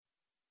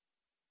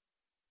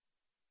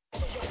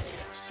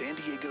San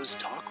Diego's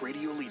talk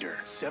radio leader,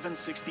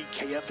 760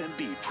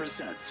 KFMB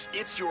presents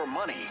It's Your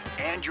Money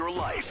and Your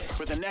Life.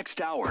 For the next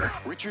hour,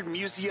 Richard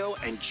Musio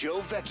and Joe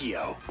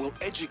Vecchio will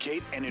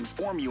educate and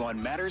inform you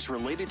on matters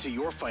related to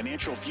your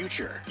financial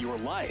future, your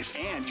life,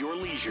 and your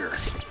leisure.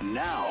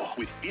 Now,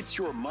 with It's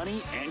Your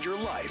Money and Your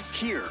Life,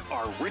 here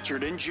are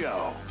Richard and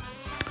Joe.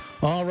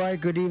 All right,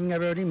 good evening,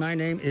 everybody. My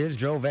name is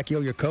Joe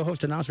Vecchio, your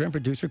co-host, announcer, and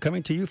producer,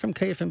 coming to you from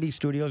KFMB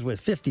Studios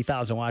with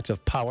 50,000 watts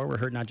of power. We're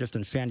heard not just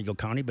in San Diego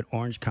County, but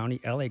Orange County,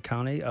 LA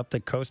County, up the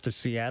coast to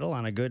Seattle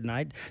on a good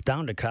night,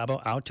 down to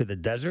Cabo, out to the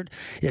desert.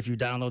 If you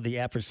download the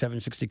app for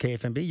 760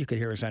 KFMB, you can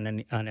hear us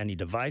on any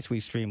device.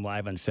 We stream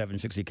live on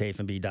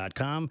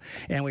 760KFMB.com,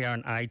 and we are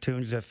on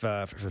iTunes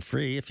for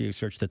free if you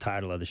search the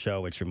title of the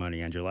show, It's Your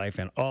Money and Your Life,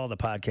 and all the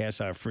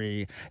podcasts are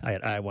free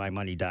at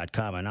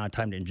iymoney.com. And now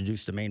time to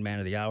introduce the main man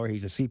of the hour.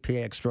 He's a CPA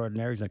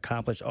extraordinaire. He's an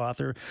accomplished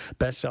author,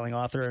 best-selling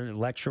author,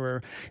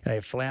 lecturer, a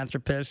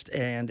philanthropist,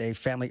 and a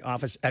family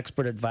office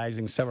expert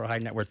advising several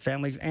high-net-worth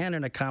families, and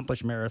an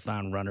accomplished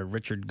marathon runner.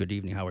 Richard, good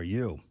evening. How are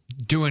you?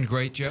 Doing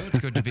great, Joe. It's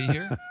good to be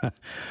here.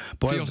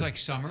 Boy, feels like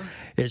summer.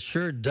 It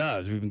sure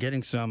does. We've been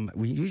getting some.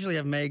 We usually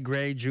have May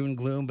gray, June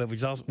gloom, but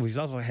we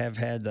also have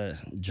had the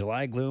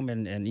July gloom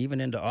and even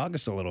into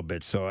August a little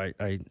bit. So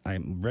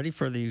I'm ready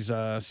for these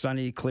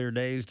sunny, clear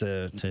days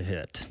to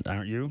hit.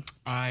 Aren't you?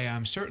 I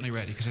am certainly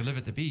ready because I live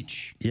at the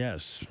beach.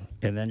 Yes,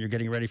 and then you're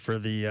getting ready for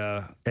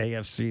the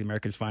AFC,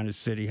 America's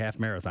Finest City Half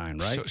Marathon,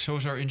 right? So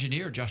is our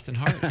engineer, Justin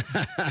Hart.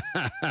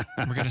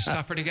 We're going to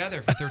suffer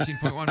together for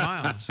 13.1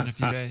 miles in a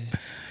few days.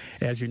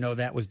 As you know,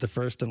 that was the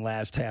first and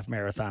last half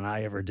marathon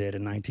I ever did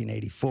in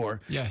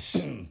 1984. Yes.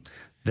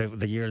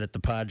 The year that the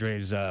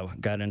Padres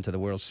got into the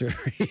World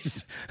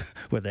Series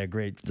with that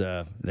great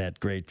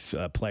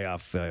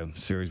playoff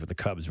series with the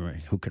Cubs.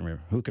 Who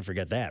can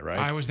forget that, right?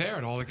 I was there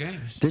at all the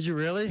games. Did you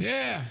really?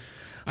 Yeah.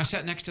 I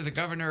sat next to the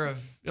governor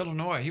of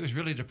Illinois. He was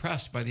really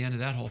depressed by the end of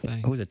that whole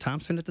thing. Who was it,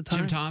 Thompson at the time?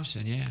 Jim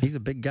Thompson, yeah. He's a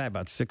big guy,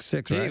 about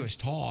 6'6", right? He was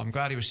tall. I'm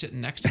glad he was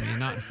sitting next to me and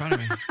not in front of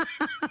me.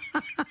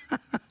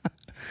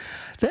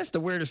 That's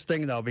the weirdest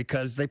thing, though,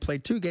 because they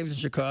played 2 games in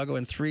Chicago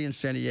and 3 in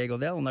San Diego.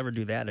 They'll never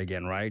do that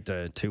again, right?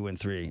 2 and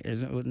 3,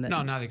 isn't that?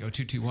 No, now they go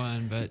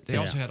 2-2-1, but they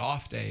also had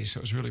off days, so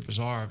it was really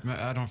bizarre.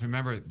 I don't know if you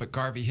remember, but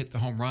Garvey hit the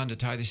home run to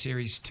tie the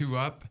series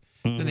 2-up.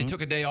 Mm-hmm. Then they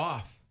took a day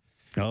off.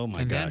 Oh, my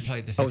gosh. And then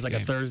played the 5th game. It was like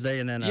game. A Thursday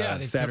and then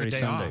they Saturday, took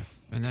a day Sunday. Off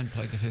and then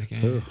played the 5th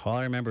game. Ooh, all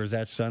I remember is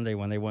that Sunday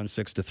when they won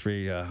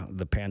 6-3,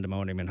 the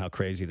pandemonium and how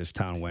crazy this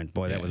town went.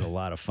 Boy, that was a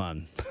lot of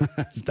fun.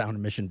 It's down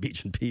in Mission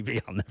Beach and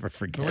PV. I'll never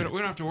forget. We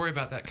don't have to worry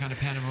about that kind of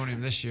pandemonium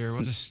this year.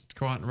 We'll just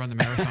go out and run the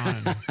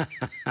marathon. And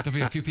there'll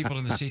be a few people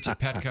in the seats at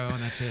Petco,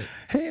 and that's it.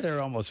 Hey,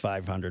 they're almost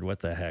 500.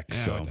 What the heck?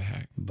 Yeah, what the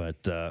heck.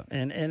 But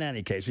in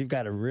any case, we've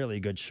got a really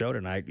good show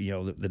tonight. You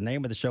know, the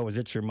name of the show is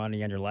It's Your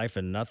Money and Your Life,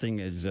 and nothing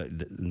is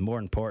more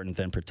important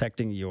than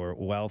protecting your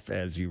wealth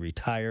as you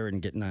retire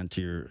and getting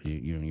onto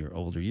your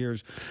older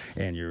years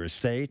and your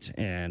estate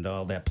and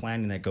all that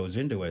planning that goes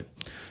into it.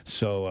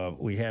 So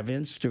we have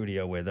in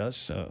studio with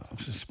us a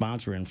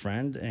sponsor and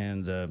friend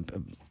and a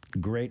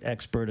great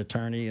expert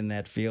attorney in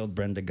that field,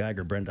 Brenda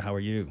Geiger. Brenda, how are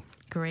you?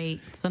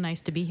 Great. So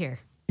nice to be here.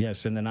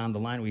 Yes, and then on the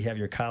line we have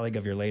your colleague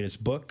of your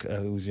latest book,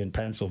 who's in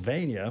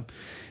Pennsylvania,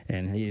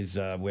 and he's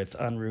with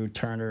Unruh,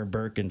 Turner,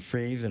 Burke, and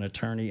Freeze, an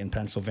attorney in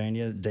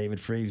Pennsylvania, David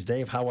Freeze.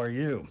 Dave, how are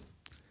you?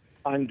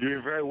 I'm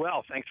doing very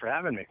well. Thanks for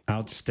having me.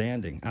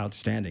 Outstanding.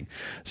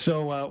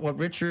 So,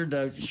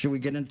 Richard, should we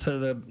get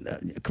into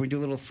can we do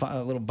a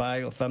little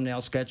bio thumbnail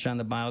sketch on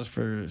the bios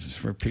for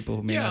people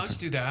who may not? Yeah, let's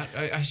do that.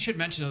 I should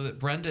mention, though, that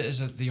Brenda is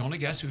the only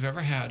guest we've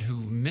ever had who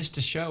missed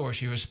a show where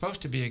she was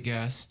supposed to be a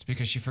guest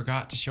because she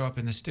forgot to show up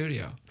in the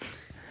studio.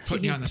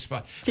 Putting you on the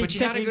spot. But she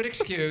had a good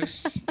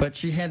excuse. But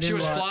she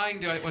was flying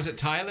to, was it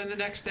Thailand the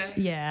next day?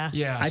 Yeah.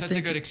 Yeah, so that's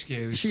a good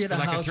excuse. She had a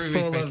house a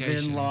 3-week full vacation.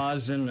 of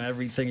in-laws and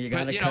everything. You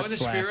got to cut slack. But, in the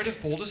spirit of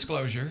full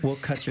disclosure. We'll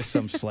cut you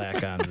some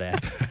slack on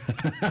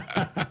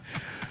that.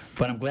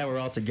 But I'm glad we're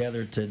all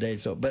together today.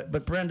 So,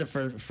 but Brenda,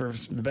 for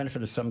the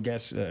benefit of some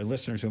guests,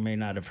 listeners who may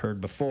not have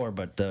heard before,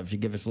 but if you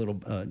give us a little,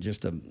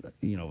 just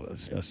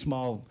a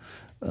small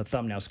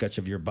thumbnail sketch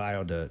of your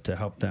bio to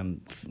help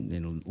them,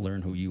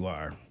 learn who you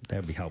are, that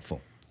would be helpful.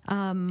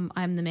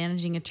 I'm the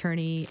managing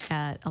attorney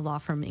at a law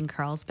firm in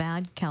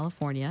Carlsbad,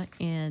 California,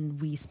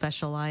 and we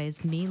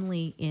specialize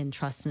mainly in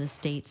trust and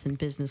estates and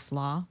business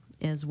law,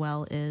 as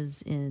well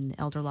as in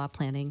elder law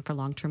planning for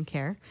long-term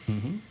care.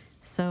 Mm-hmm.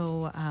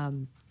 So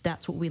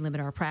that's what we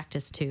limit our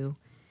practice to.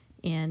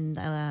 And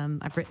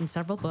I've written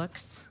several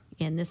books,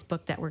 and this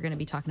book that we're going to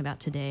be talking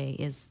about today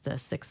is the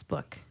 6th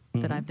book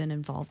that I've been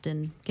involved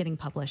in getting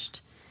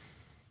published.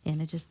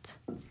 And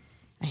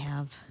I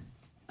have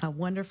a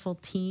wonderful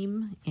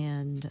team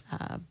and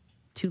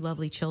 2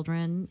 lovely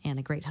children and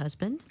a great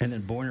husband. And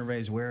then born and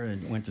raised where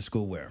and went to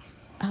school where?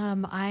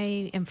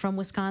 I am from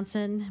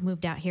Wisconsin,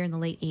 moved out here in the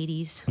late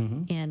 80s,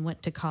 and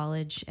went to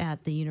college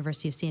at the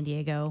University of San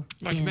Diego.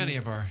 Like many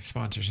of our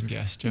sponsors and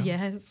guests, Joe.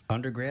 Yes.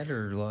 Undergrad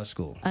or law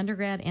school?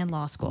 Undergrad and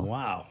law school.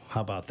 Wow. How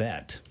about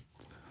that?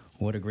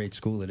 What a great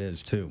school it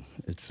is too.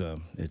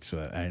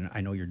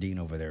 I know your dean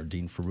over there,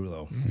 Dean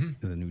Ferrulo,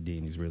 the new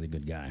dean. He's a really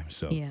good guy.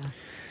 So Yeah.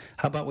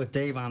 How about with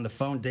Dave on the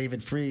phone,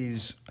 David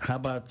Fries? How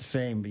about the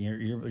same?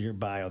 Your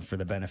bio for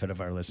the benefit of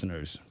our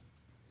listeners.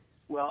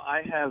 Well,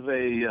 I have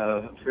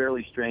a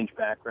fairly strange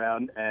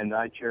background, and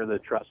I chair the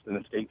trust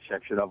and estate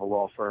section of a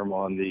law firm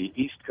on the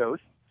East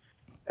Coast.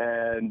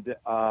 And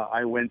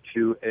I went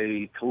to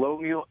a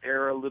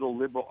colonial-era little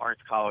liberal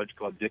arts college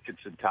called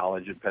Dickinson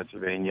College in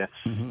Pennsylvania.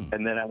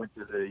 And then I went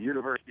to the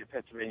University of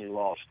Pennsylvania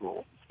Law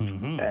School.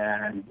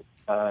 And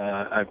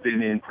I've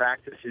been in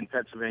practice in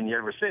Pennsylvania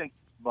ever since,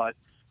 but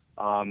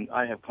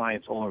I have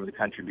clients all over the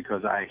country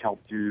because I help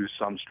do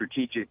some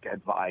strategic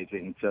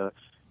advising to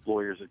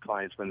lawyers and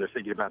clients when they're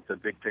thinking about the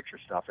big picture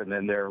stuff. And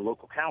then their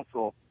local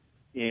counsel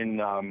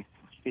in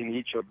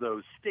each of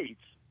those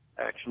states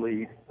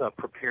actually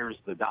prepares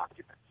the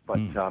documents.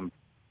 But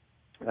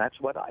that's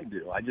what I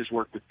do. I just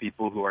work with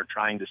people who are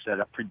trying to set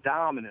up,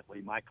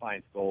 predominantly my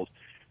clients' goals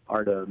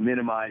are to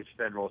minimize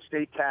federal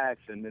estate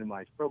tax and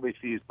minimize probate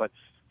fees. But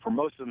for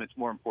most of them, it's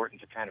more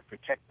important to kind of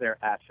protect their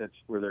assets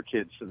for their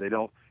kids so they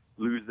don't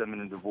lose them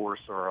in a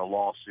divorce or a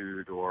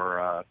lawsuit or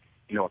a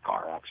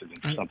car accident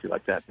or something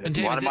like that. And a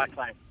David, lot of my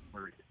clients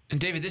worry.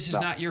 And David, this is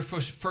not your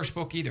first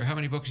book either. How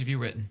many books have you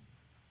written?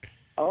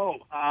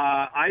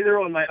 Either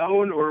on my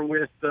own or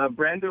with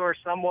Brenda or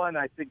someone.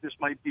 I think this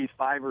might be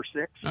 5 or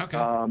 6. Okay.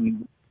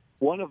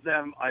 One of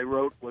them I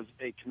wrote was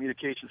a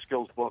communication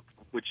skills book,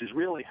 which is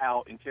really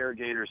how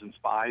interrogators and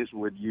spies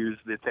would use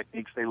the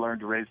techniques they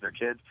learned to raise their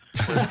kids.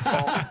 It's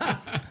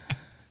called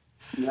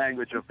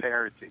Language of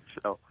Parenting.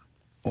 So,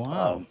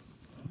 wow.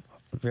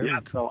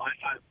 So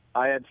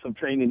I had some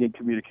training in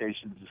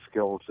communications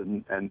skills,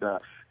 and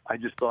I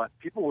just thought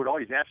people would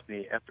always ask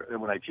me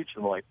when I teach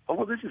them, like, oh,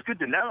 well, this is good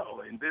to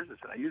know in business,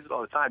 and I use it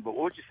all the time, but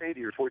what would you say to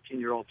your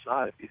 14-year-old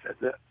son if he said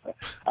this?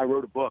 I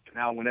wrote a book, and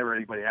now whenever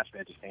anybody asks me,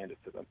 I just hand it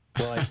to them.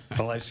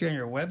 Well, I see on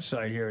your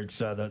website here, it's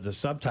the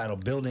subtitle,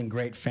 Building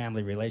Great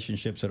Family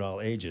Relationships at All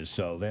Ages,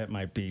 so that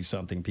might be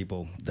something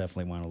people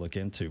definitely want to look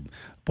into.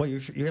 Boy,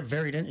 you're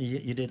varied.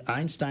 You did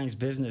Einstein's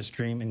Business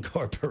Stream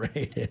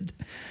Incorporated,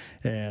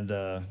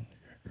 and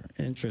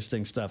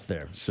interesting stuff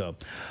there. So,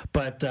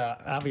 but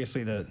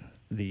obviously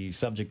the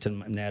subject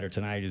matter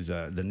tonight is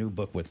the new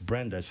book with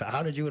Brenda. So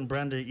how did you and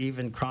Brenda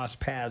even cross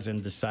paths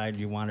and decide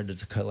you wanted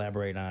to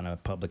collaborate on a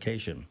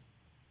publication?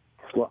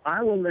 Well,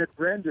 I will let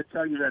Brenda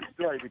tell you that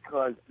story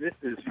because this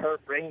is her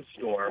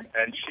brainstorm,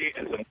 and she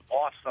is an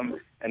awesome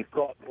and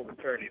thoughtful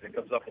attorney that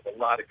comes up with a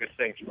lot of good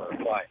things for her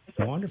clients.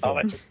 So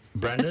wonderful.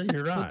 Brenda,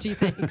 you're on. Gee,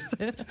 thanks.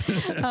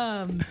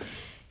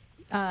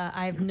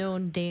 I've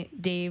known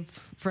Dave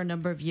for a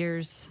number of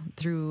years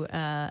through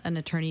an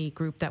attorney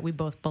group that we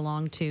both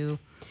belong to.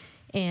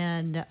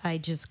 And I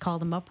just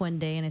called him up one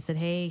day and I said,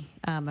 hey,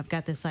 I've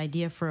got this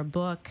idea for a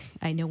book.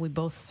 I know we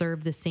both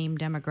serve the same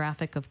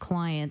demographic of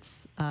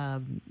clients.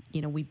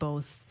 We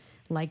both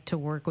like to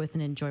work with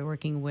and enjoy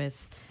working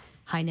with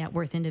high net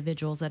worth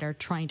individuals that are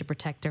trying to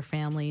protect their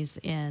families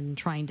and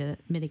trying to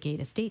mitigate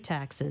estate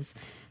taxes.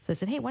 So I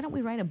said, hey, why don't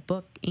we write a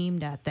book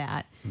aimed at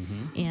that?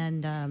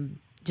 And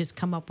just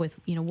come up with,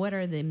 what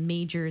are the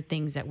major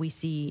things that we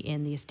see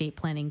in the estate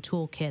planning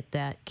toolkit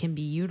that can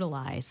be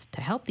utilized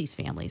to help these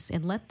families,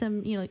 and let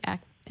them,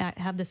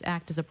 have this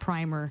act as a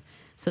primer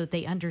so that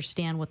they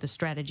understand what the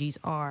strategies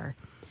are.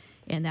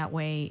 And that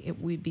way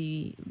it would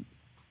be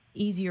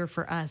easier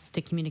for us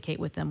to communicate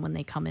with them when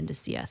they come in to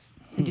see us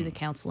and do the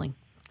counseling.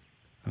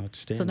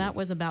 Outstanding. So that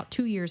was about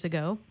 2 years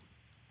ago.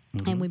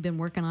 And we've been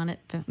working on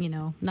it,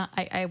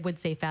 I would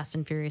say fast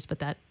and furious, but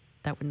that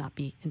would not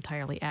be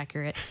entirely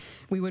accurate.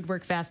 We would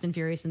work fast and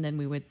furious, and then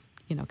we would,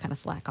 kind of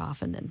slack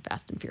off, and then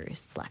fast and furious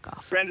slack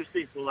off. Brenda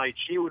speaks polite.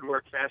 She would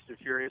work fast and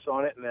furious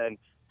on it, and then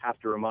have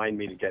to remind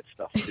me to get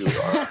stuff to do.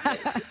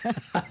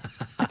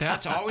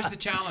 That's always the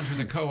challenge with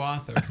a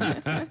co-author.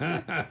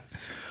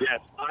 Yes,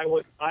 I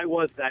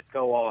was that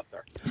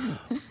co-author.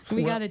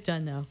 We got it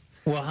done, though.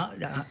 Well,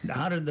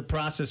 how did the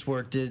process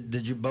work?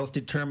 Did you both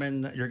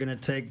determine that you're going to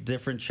take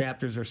different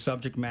chapters or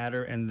subject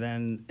matter and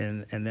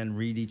then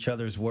read each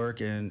other's work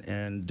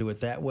and do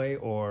it that way,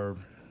 or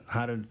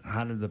how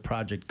did the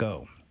project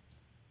go?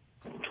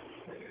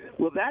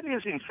 Well, that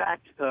is in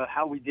fact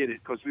how we did it,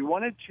 because we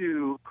wanted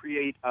to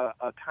create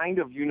a kind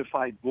of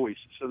unified voice,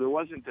 so there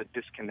wasn't a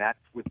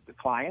disconnect with the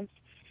clients,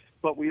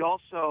 but we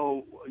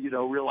also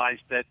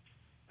realized that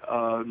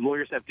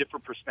lawyers have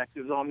different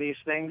perspectives on these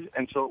things,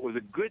 and so it was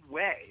a good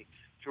way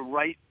to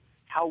write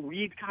how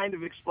we'd kind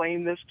of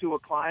explain this to a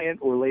client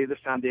or lay the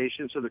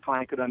foundation so the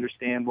client could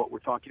understand what we're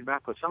talking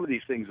about, because some of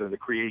these things are the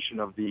creation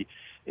of the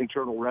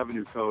Internal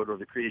Revenue Code or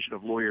the creation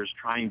of lawyers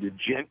trying to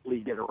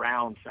gently get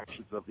around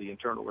sections of the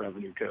Internal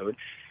Revenue Code.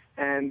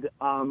 And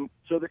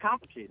so they're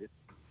complicated.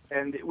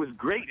 And it was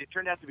great. It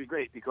turned out to be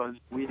great because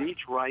we'd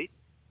each write,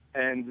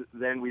 and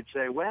then we'd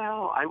say,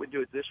 well, I would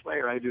do it this way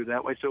or I would do it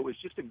that way. So it was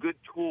just a good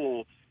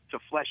tool to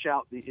flesh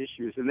out the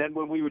issues. And then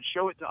when we would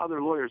show it to other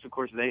lawyers, of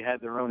course, they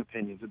had their own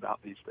opinions about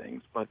these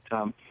things. But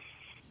that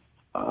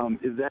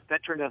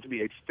turned out to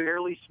be a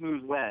fairly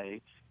smooth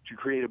way to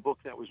create a book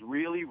that was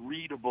really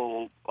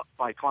readable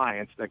by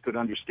clients that could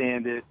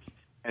understand it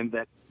and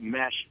that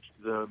meshed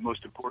the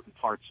most important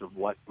parts of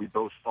what we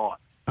both thought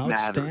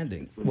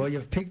Outstanding. mattered. Well,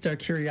 you've piqued our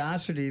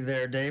curiosity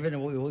there, David,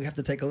 and we'll have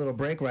to take a little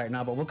break right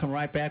now, but we'll come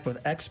right back with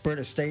expert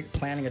estate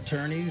planning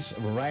attorneys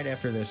right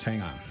after this.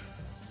 Hang on.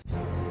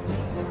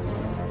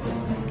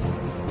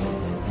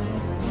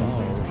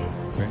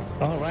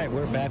 All right,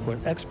 we're back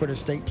with expert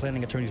estate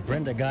planning attorneys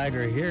Brenda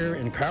Geiger here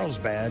in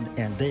Carlsbad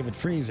and David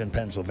Fries in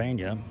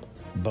Pennsylvania,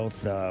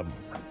 both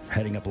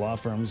heading up law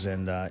firms,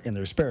 and in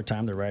their spare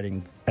time, they're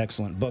writing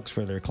excellent books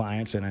for their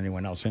clients and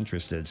anyone else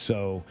interested.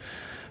 So,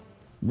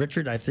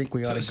 Richard, I think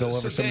we ought to go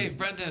over some... Dave,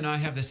 Brenda and I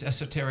have this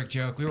esoteric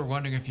joke. We were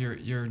wondering if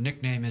your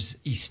nickname is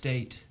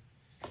Estate,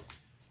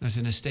 as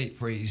an estate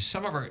freeze.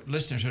 Some of our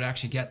listeners would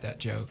actually get that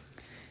joke.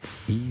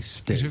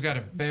 Estate. Because we've got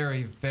a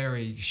very,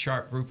 very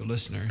sharp group of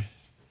listeners.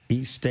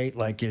 Estate,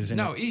 like is in...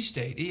 No,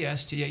 Estate,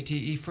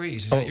 E-S-T-A-T-E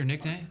freeze. Is that your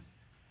nickname?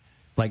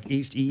 Like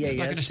East, E-A-S-T?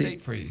 Like an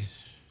estate freeze.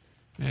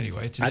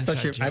 Anyway, it's an inside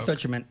joke. I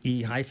thought you meant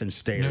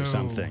E-state or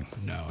something.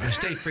 No, an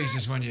estate freeze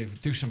is when you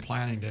do some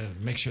planning to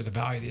make sure the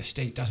value of the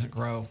estate doesn't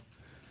grow.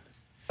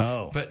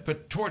 Oh.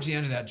 But towards the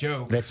end of that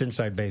joke... That's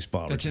inside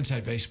baseball. That's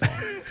inside baseball.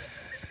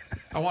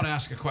 I want to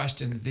ask a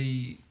question.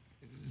 The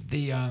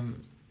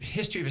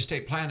history of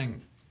estate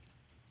planning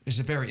is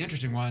a very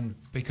interesting one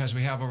because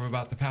we have over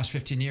about the past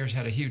 15 years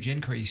had a huge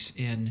increase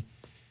in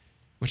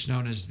what's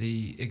known as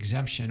the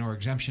exemption or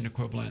exemption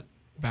equivalent.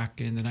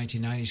 Back in the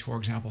 1990s, for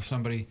example,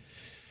 somebody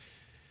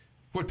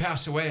would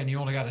pass away and you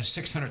only got a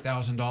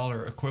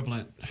 $600,000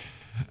 equivalent,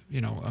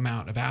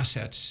 amount of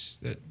assets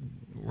that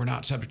were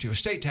not subject to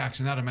estate tax,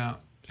 and that amount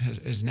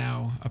is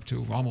now up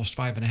to almost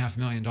 $5.5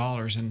 million.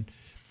 And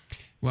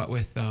what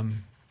with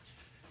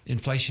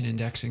inflation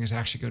indexing is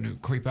actually going to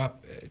creep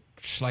up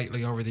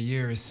slightly over the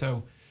years.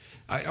 So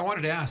I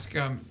wanted to ask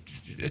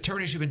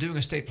attorneys who've been doing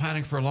estate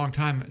planning for a long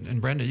time,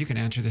 and Brenda, you can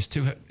answer this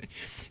too.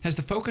 Has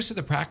the focus of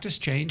the practice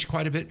changed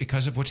quite a bit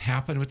because of what's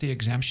happened with the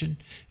exemption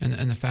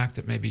and the fact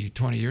that maybe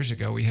 20 years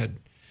ago we had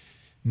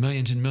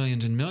millions and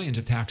millions and millions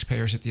of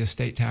taxpayers that the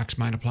estate tax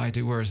might apply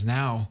to, whereas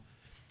now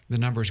the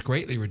number is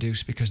greatly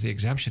reduced because the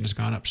exemption has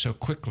gone up so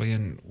quickly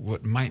in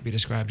what might be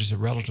described as a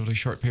relatively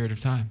short period of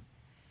time?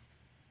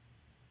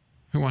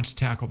 Who wants to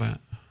tackle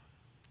that?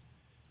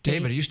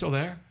 David, are you still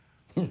there?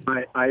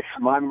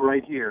 I'm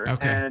right here.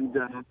 Okay. And,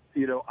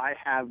 I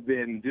have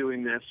been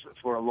doing this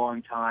for a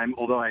long time,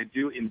 although I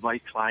do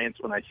invite clients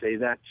when I say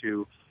that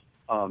to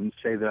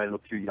say that I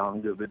look too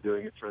young to have been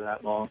doing it for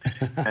that long.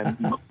 And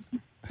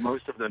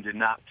most of them did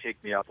not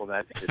take me up on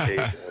that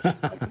invitation.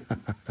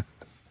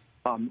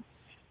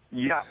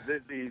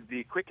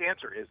 The quick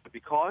answer is that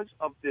because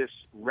of this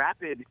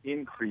rapid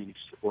increase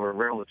or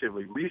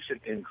relatively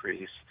recent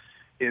increase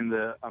in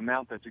the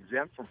amount that's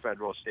exempt from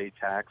federal estate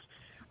tax,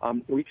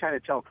 we kind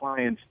of tell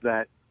clients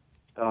that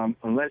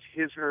unless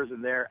his, hers,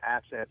 and their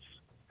assets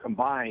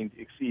combined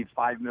exceed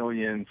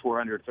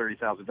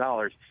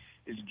 $5,430,000,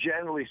 is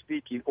generally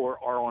speaking, or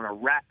are on a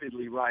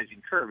rapidly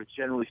rising curve, it's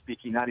generally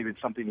speaking not even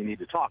something you need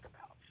to talk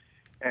about.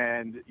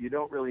 And you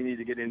don't really need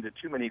to get into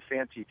too many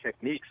fancy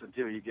techniques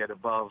until you get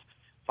above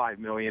 $5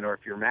 million, or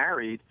if you're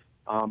married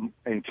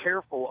and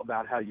careful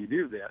about how you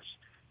do this,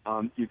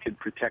 you can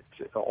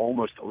protect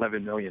almost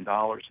 $11 million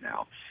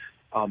now.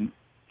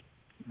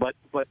 But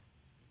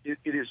it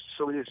is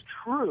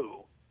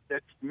true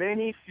that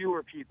many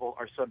fewer people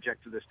are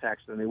subject to this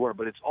tax than they were.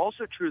 But it's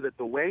also true that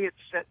the way it's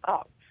set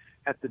up,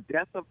 at the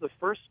death of the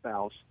first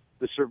spouse,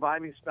 the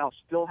surviving spouse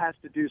still has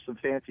to do some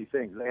fancy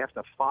things. They have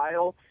to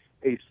file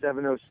a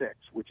 706,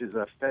 which is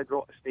a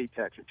federal estate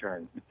tax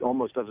return. It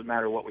almost doesn't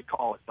matter what we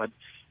call it, but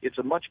it's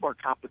a much more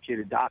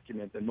complicated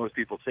document than most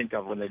people think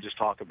of when they just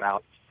talk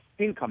about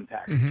income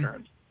tax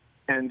returns.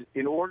 And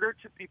in order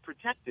to be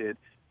protected,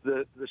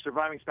 the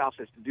surviving spouse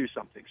has to do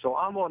something. So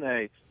I'm on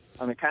a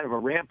kind of a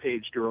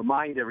rampage to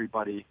remind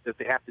everybody that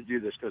they have to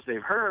do this because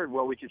they've heard,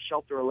 well, we can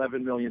shelter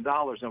 $11 million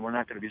and we're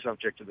not going to be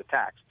subject to the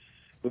tax.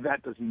 But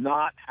that does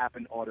not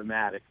happen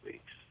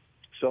automatically.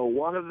 So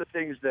one of the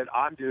things that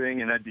I'm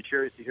doing, and I'd be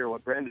curious to hear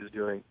what Brenda's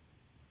doing,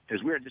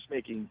 is we're just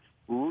making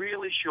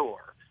really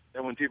sure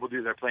that when people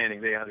do their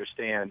planning, they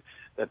understand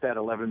that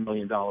 $11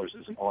 million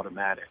isn't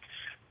automatic.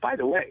 By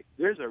the way,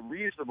 there's a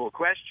reasonable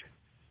question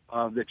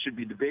that should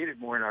be debated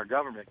more in our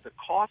government. The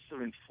cost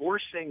of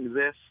enforcing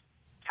this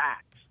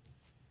tax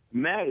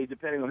may,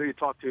 depending on who you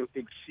talk to,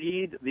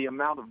 exceed the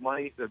amount of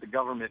money that the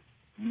government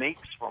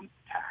makes from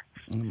tax.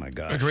 Oh, my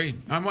gosh.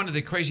 Agreed. I'm one of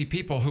the crazy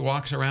people who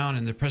walks around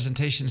in the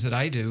presentations that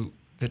I do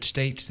that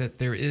states that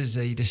there is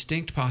a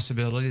distinct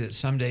possibility that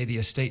someday the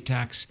estate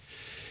tax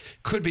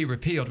could be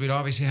repealed. We'd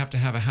obviously have to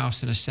have a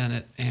House and a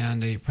Senate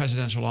and a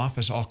presidential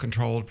office all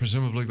controlled,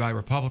 presumably by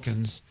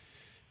Republicans,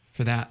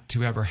 for that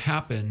to ever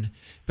happen.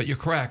 But you're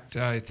correct.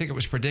 I think it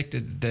was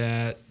predicted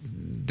that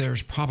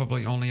there's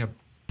probably only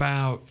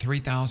about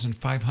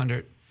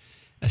 3,500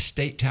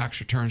 estate tax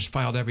returns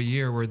filed every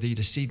year where the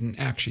decedent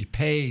actually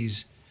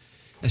pays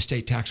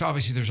estate tax.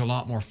 Obviously, there's a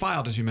lot more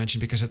filed, as you mentioned,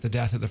 because at the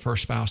death of the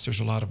first spouse, there's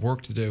a lot of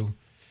work to do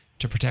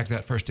to protect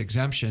that first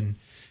exemption.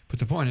 But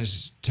the point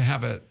is to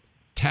have a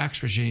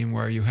tax regime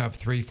where you have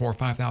 3,000,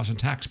 4,000, 5,000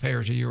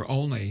 taxpayers a year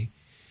only,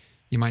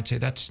 you might say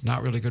that's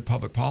not really good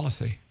public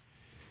policy.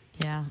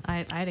 Yeah,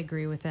 I'd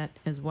agree with that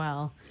as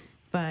well.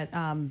 But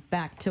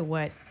back to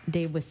what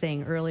Dave was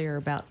saying earlier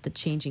about the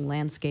changing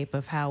landscape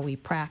of how we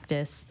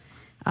practice.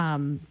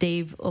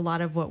 Dave, a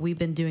lot of what we've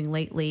been doing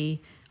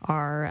lately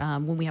are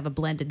when we have a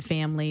blended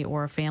family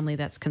or a family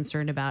that's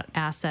concerned about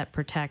asset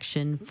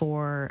protection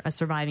for a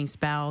surviving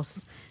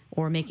spouse,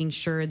 or making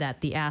sure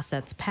that the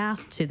assets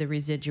pass to the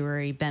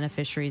residuary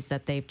beneficiaries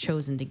that they've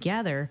chosen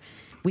together.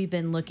 We've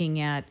been looking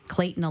at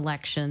Clayton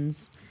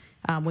elections,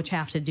 which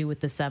have to do with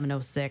the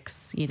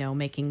 706,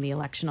 making the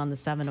election on the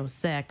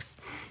 706.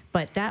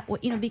 But that,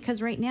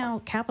 because right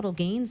now capital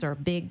gains are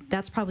big.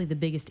 That's probably the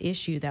biggest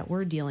issue that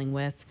we're dealing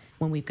with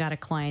when we've got a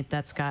client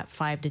that's got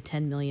 $5 to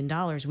 $10 million.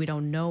 We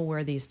don't know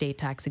where the estate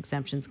tax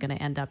exemption is going to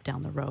end up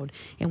down the road.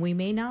 And we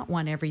may not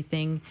want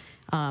everything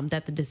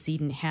that the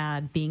decedent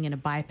had being in a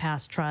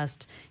bypass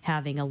trust,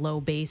 having a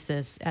low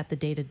basis at the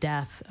date of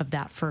death of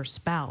that first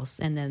spouse.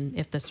 And then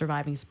if the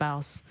surviving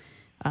spouse,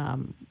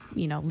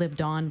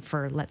 lived on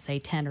for, let's say,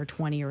 10 or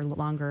 20 or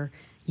longer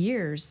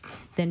years,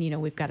 then,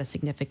 we've got a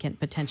significant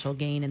potential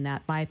gain in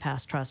that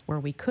bypass trust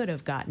where we could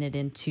have gotten it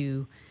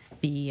into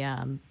the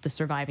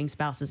surviving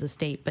spouse's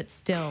estate, but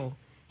still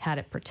had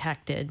it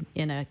protected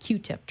in a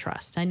Q-tip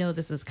trust. I know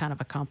this is kind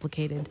of a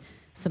complicated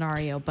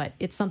scenario, but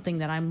it's something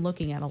that I'm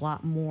looking at a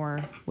lot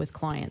more with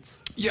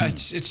clients. Yeah,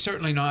 it's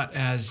certainly not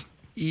as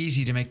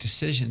easy to make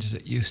decisions as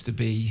it used to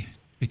be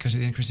because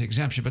of the increased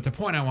exemption. But the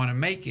point I want to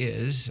make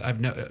is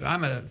I'm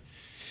a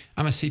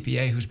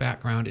CPA whose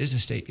background is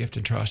estate, gift,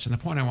 and trust. And the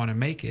point I want to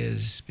make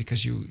is,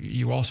 because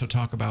you also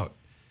talk about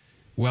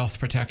wealth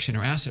protection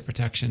or asset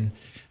protection,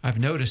 I've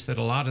noticed that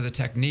a lot of the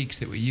techniques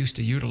that we used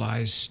to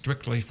utilize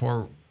strictly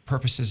for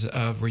purposes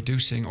of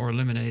reducing or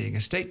eliminating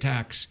estate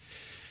tax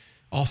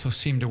also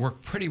seem to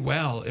work pretty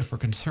well if we're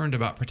concerned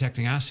about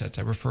protecting assets.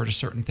 I refer to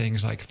certain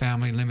things like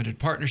family limited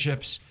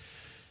partnerships,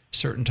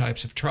 certain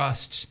types of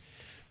trusts.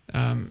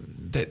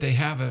 They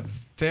have a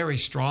very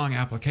strong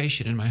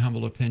application, in my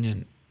humble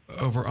opinion,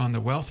 over on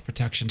the wealth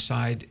protection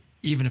side,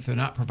 even if they're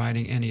not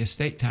providing any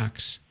estate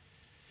tax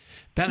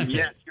benefit.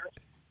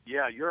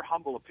 Yes, your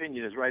humble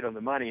opinion is right on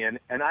the money. And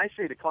I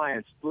say to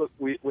clients, look,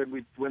 when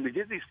we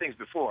did these things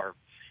before,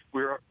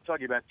 we were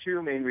talking about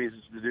two main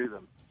reasons to do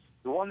them.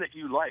 The one that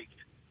you liked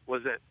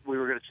was that we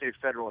were going to save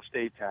federal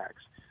estate tax.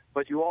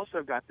 But you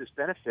also got this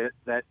benefit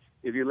that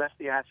if you left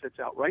the assets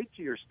outright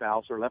to your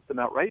spouse or left them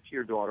outright to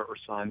your daughter or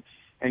son,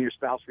 and your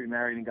spouse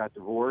remarried and got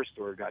divorced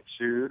or got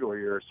sued, or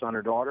your son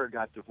or daughter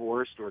got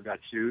divorced or got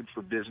sued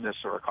for business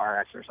or a car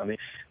accident or something,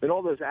 then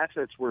all those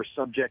assets were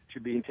subject to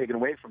being taken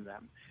away from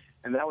them.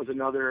 And that was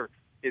another,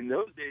 in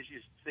those days, you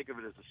used to think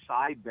of it as a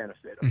side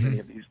benefit of many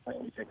of these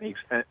planning techniques.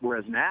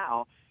 Whereas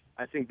now,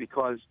 I think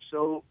because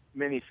so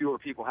many fewer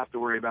people have to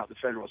worry about the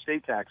federal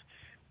estate tax,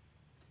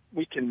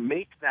 we can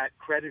make that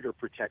creditor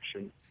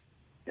protection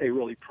a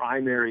really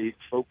primary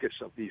focus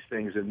of these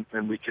things,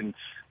 and we can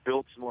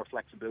build some more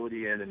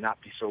flexibility in and not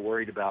be so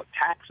worried about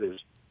taxes,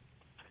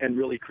 and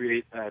really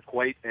create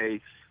quite a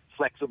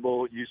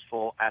flexible,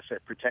 useful asset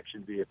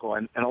protection vehicle.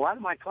 And a lot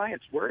of my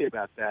clients worry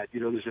about that.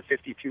 There's a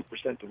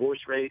 52%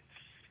 divorce rate,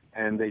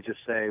 and they just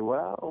say,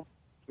 well,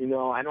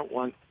 I don't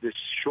want this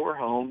shore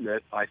home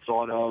that I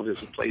thought of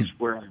as a place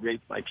where I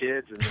raised my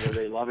kids and where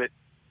they love it.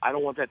 I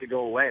don't want that to go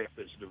away if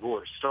there's a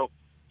divorce. So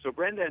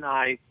Brenda and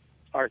I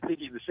are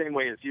thinking the same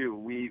way as you.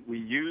 We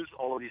use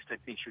all of these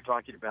techniques you're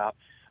talking about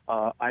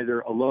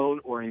either alone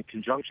or in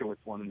conjunction with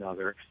one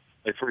another.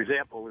 Like, for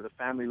example, with a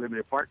family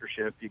limited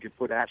partnership, you could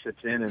put assets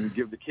in and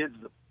give the kids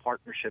the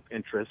partnership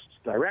interests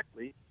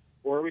directly,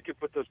 or we could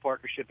put those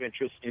partnership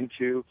interests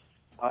into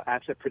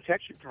asset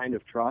protection kind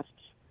of trusts.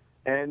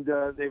 And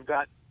they've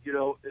got,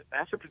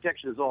 asset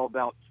protection is all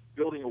about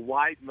building a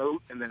wide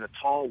moat and then a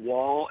tall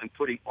wall and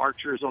putting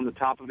archers on the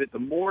top of it. The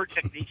more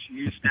techniques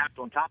you use stacked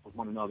on top of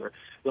one another,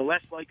 the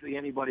less likely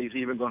anybody's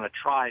even going to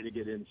try to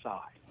get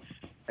inside.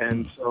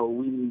 And so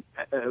we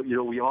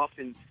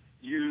often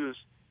use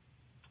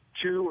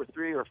 2 or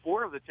 3 or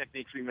 4 of the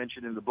techniques we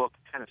mentioned in the book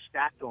kind of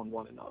stacked on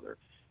one another.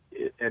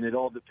 And it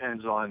all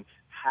depends on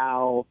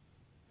how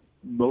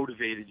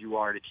motivated you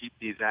are to keep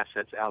these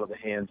assets out of the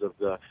hands of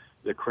the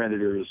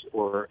creditors,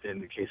 or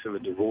in the case of a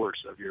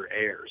divorce, of your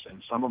heirs.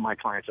 And some of my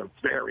clients are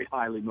very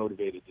highly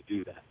motivated to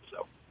do that.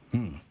 So.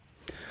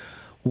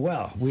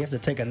 Well, we have to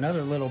take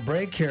another little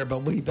break here, but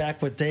we'll be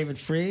back with David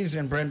Freese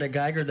and Brenda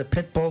Geiger, the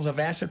pit bulls of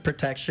asset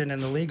protection in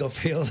the legal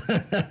field,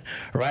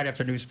 right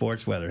after New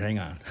Sports Weather. Hang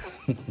on.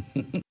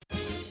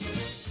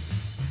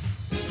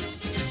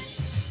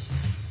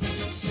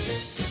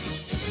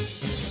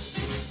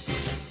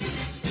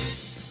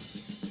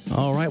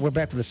 All right, we're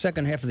back to the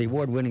second half of the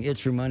award-winning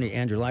It's Your Money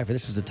and Your Life.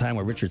 This is the time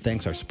where Richard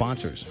thanks our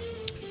sponsors.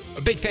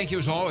 A big thank you,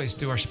 as always,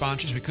 to our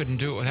sponsors. We couldn't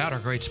do it without our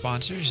great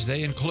sponsors.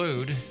 They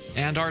include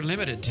and are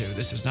limited to.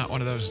 This is not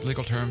one of those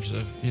legal terms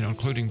of,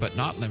 including but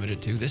not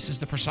limited to. This is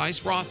the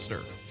precise roster.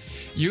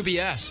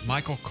 UBS,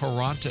 Michael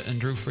Caranta and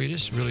Drew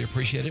Freitas. Really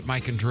appreciate it.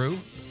 Mike and Drew.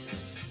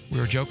 We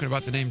were joking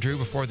about the name Drew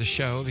before the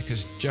show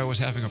because Joe was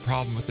having a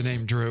problem with the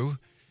name Drew.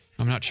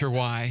 I'm not sure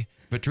why,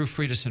 but Drew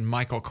Freitas and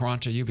Michael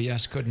Caranta,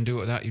 UBS, couldn't do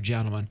it without you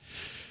gentlemen.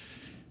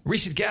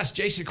 Recent guest,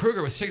 Jason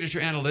Kruger with Signature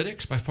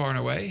Analytics, by far and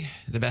away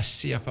the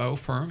best CFO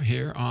firm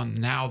here on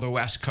now the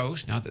West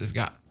Coast, now that they've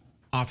got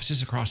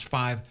offices across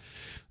 5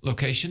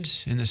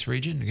 locations in this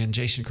region. Again,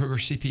 Jason Kruger,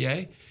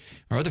 CPA.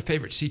 Our other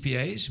favorite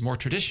CPAs, more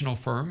traditional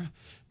firm,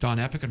 Don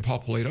Epic and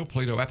Paul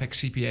Polito Epic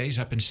CPAs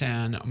up in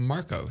San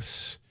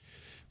Marcos.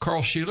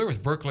 Carl Sheeler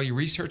with Berkeley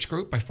Research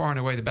Group, by far and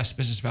away the best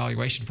business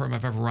valuation firm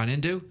I've ever run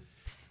into.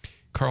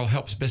 Carl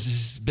helps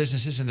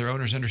businesses and their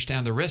owners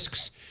understand the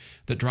risks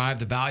that drive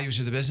the values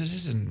of the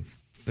businesses, and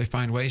they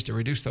find ways to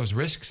reduce those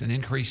risks and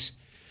increase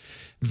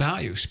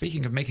value.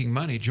 Speaking of making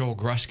money, Joel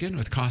Gruskin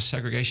with Cost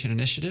Segregation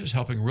Initiatives,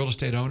 helping real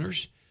estate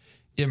owners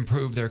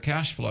improve their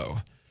cash flow.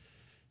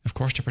 Of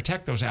course, to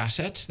protect those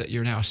assets that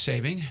you're now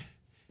saving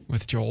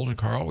with Joel and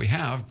Carl, we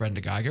have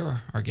Brenda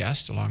Geiger, our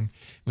guest, along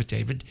with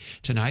David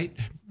tonight.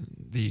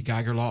 The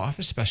Geiger Law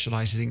Office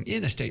specializing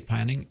in estate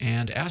planning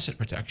and asset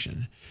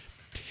protection.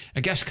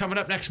 A guest coming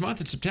up next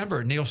month in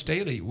September, Neil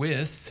Staley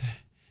with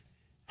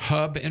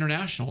Hub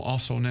International,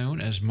 also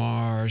known as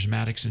Mars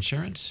Maddox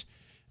Insurance,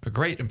 a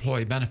great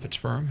employee benefits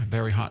firm, a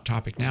very hot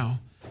topic now,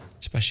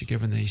 especially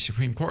given the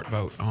Supreme Court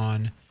vote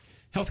on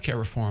healthcare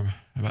reform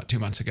about 2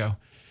 months ago.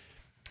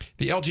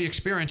 The LG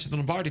Experience of the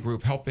Lombardi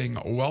Group, helping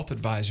wealth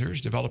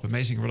advisors develop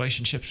amazing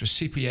relationships with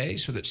CPAs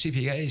so that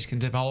CPAs can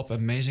develop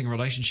amazing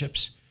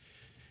relationships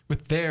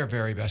with their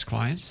very best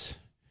clients.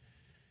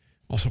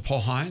 Also, Paul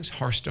Hines,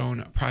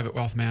 Hearthstone Private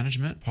Wealth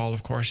Management. Paul,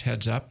 of course,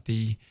 heads up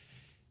the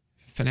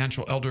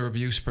Financial Elder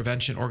Abuse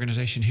Prevention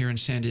Organization here in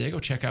San Diego.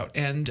 Check out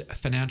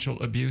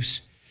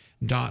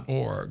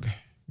endfinancialabuse.org.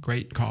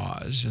 Great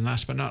cause. And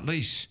last but not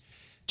least,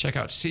 check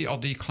out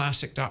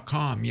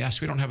cldclassic.com.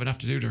 Yes, we don't have enough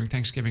to do during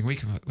Thanksgiving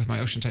week with my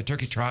Oceanside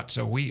Turkey Trot,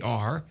 so we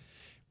are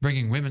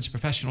bringing women's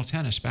professional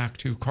tennis back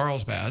to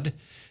Carlsbad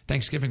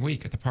Thanksgiving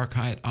week at the Park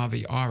Hyatt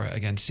Aviara.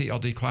 Again,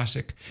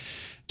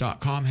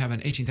 cldclassic.com.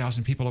 Having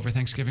 18,000 people over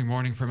Thanksgiving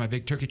morning for my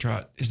big turkey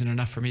trot isn't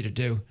enough for me to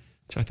do,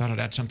 so I thought I'd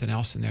add something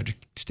else in there to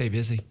stay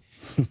busy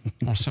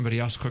while somebody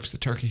else cooks the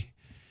turkey.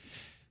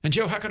 And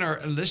Joe, how can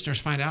our listeners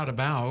find out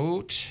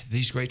about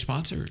these great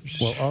sponsors?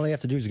 Well, all they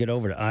have to do is get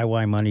over to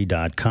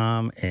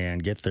iymoney.com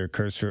and get their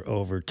cursor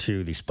over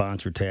to the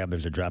sponsor tab.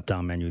 There's a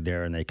drop-down menu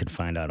there, and they can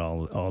find out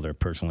all their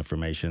personal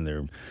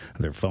information,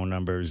 their phone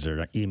numbers,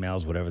 their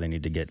emails, whatever they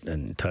need to get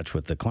in touch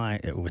with the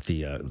client, with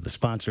the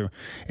sponsor.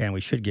 And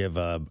we should give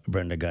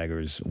Brenda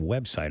Geiger's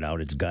website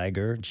out. It's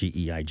Geiger,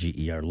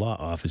 Geiger,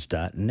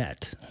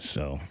 lawoffice.net.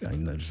 So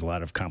there's a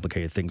lot of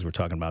complicated things we're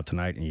talking about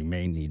tonight, and you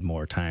may need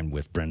more time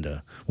with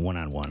Brenda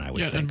one-on-one. I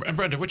would think. And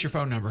Brenda, what's your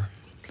phone number?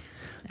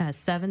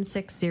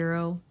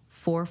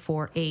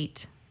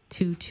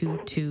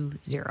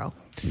 760-448-2220.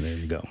 There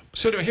you go.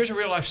 So here's a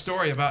real-life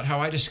story about how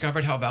I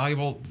discovered how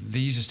valuable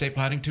these estate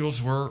planning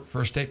tools were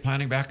for estate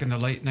planning back in the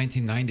late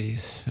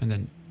 1990s. And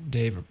then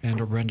Dave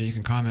and or Brenda, you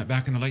can comment.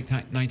 Back in the late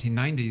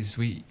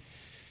 1990s,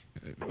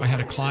 I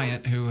had a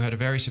client who had a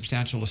very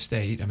substantial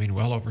estate. I mean,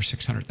 well over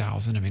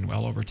 600,000. I mean,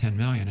 well over 10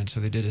 million. And so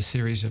they did a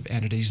series of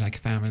entities like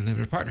family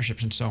limited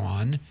partnerships and so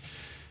on.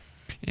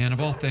 And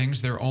of all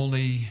things, their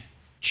only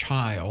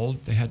child,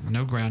 they had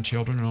no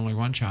grandchildren and only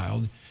one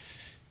child,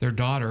 their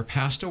daughter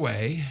passed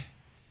away,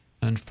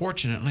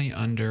 unfortunately,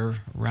 under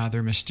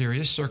rather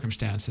mysterious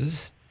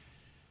circumstances.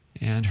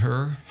 And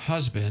her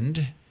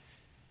husband,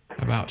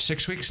 about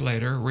 6 weeks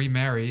later,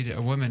 remarried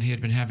a woman he had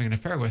been having an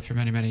affair with for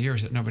many, many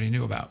years that nobody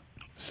knew about.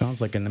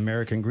 Sounds like an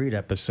American Greed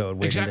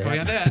episode. Exactly.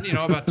 And then,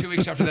 about 2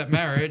 weeks after that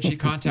marriage, he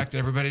contacted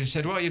everybody and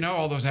said, well,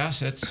 all those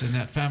assets in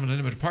that family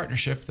limited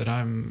partnership that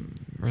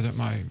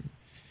my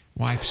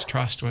wife's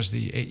trust was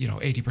the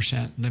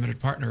 80% limited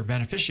partner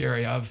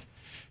beneficiary of,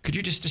 could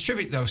you just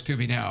distribute those to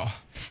me now?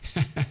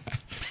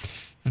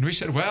 And we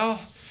said, well,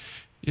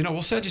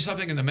 we'll send you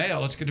something in the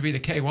mail. It's going to be the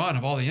K-1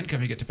 of all the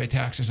income you get to pay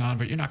taxes on,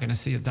 but you're not going to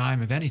see a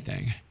dime of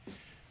anything.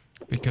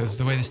 Because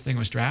the way this thing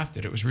was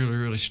drafted, it was really,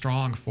 really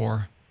strong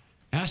for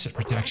asset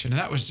protection. And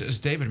that was, as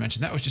David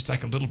mentioned, that was just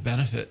like a little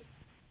benefit,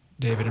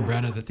 David and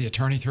Brenda, that the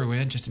attorney threw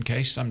in just in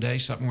case someday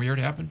something weird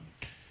happened.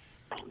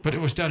 But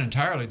it was done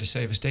entirely to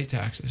save estate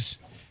taxes.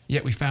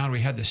 Yet we found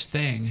we had this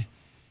thing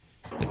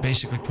that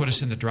basically put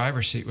us in the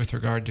driver's seat with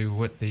regard to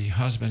what the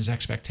husband's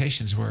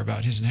expectations were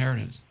about his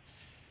inheritance.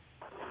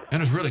 And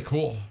it was really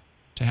cool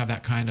to have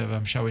that kind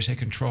of, shall we say,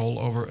 control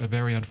over a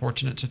very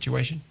unfortunate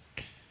situation.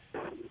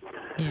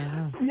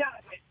 Yeah. Yeah,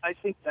 I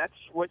think that's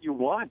what you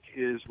want,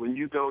 is when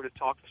you go to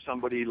talk to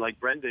somebody like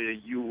Brenda,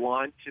 you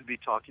want to be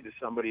talking to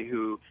somebody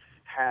who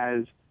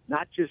has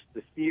not just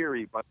the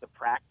theory, but the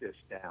practice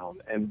down.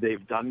 And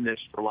they've done this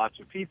for lots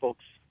of people.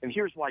 And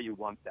here's why you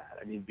want that.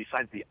 I mean,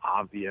 besides the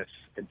obvious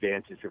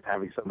advantage of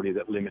having somebody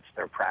that limits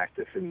their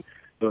practice and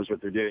knows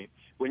what they're doing,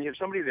 when you have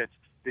somebody that's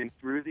been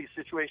through these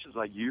situations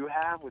like you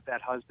have with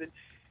that husband,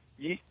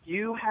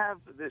 you have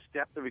this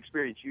depth of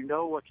experience. You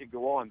know what could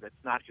go on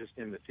that's not just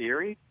in the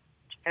theory,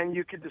 and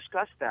you can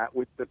discuss that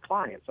with the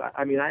clients.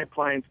 I mean, I have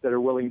clients that are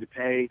willing to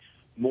pay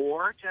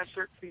more to have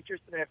certain features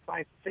than I have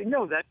clients that say,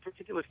 no, that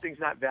particular thing's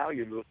not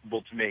valuable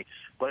to me,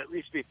 but at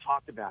least we've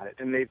talked about it,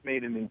 and they've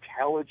made an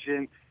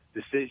intelligent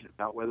decision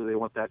about whether they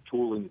want that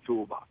tool in the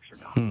toolbox or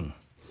not.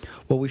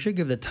 Well, we should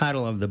give the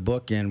title of the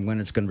book and when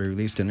it's going to be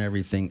released and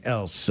everything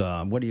else.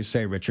 What do you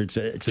say, Richard?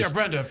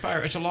 Brenda,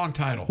 fire. It's a long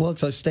title. Well,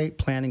 it's Estate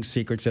Planning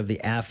Secrets of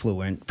the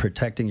Affluent,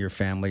 Protecting Your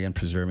Family and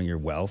Preserving Your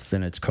Wealth,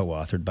 and it's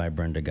co-authored by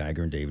Brenda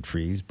Geiger and David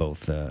Fries,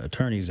 both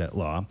attorneys at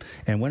law.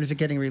 And when is it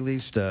getting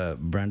released,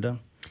 Brenda?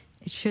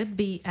 It should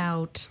be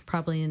out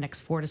probably in the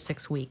next 4 to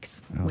 6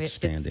 weeks.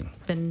 Outstanding.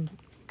 It's been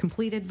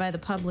completed by the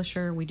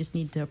publisher. We just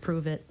need to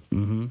approve it.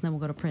 Then we'll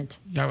go to print.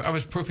 Yeah, I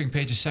was proofing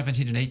pages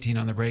 17 and 18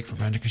 on the break for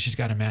Brenda because she's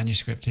got a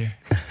manuscript here.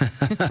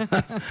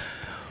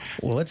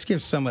 Well, let's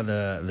give some of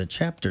the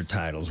chapter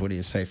titles. What do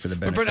you say for the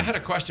benefit? But Brenda, I had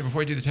a question before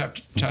we do the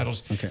chapter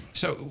titles. Okay.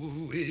 So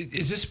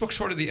is this book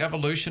sort of the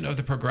evolution of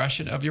the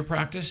progression of your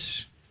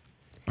practice?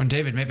 And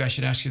David, maybe I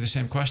should ask you the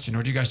same question.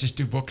 Or do you guys just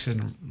do books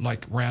in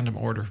like random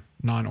order,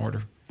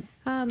 non-order?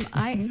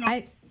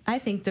 I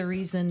think the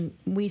reason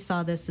we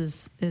saw this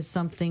is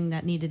something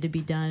that needed to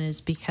be done is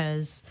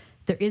because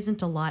there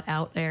isn't a lot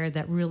out there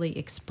that really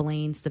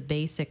explains the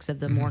basics of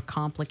the more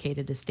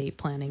complicated estate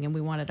planning, and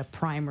we wanted a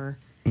primer.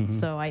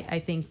 So I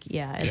think,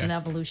 as an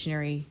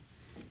evolutionary,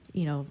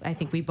 I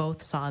think we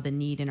both saw the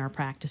need in our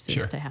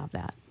practices to have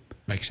that.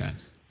 Makes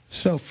sense.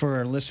 So for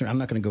our listener, I'm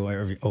not going to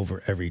go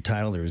over every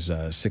title. There's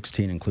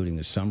 16, including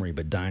the summary,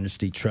 but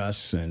Dynasty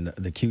Trusts and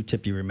the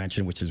Q-tip you were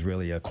mentioned, which is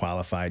really a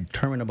qualified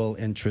terminable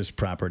interest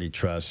property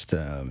trust.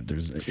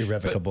 There's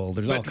irrevocable.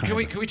 There's all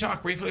kinds. Can we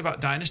talk briefly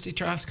about Dynasty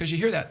Trusts? Because you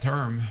hear that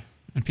term,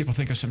 and people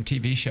think of some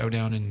TV show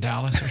down in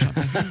Dallas or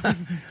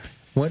something.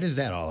 What is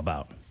that all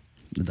about,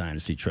 the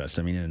Dynasty Trust?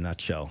 I mean, in a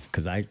nutshell,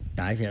 because I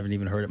haven't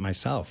even heard it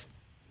myself.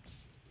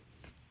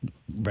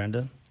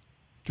 Brenda?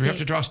 Do we have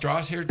to draw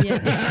straws here? Yeah.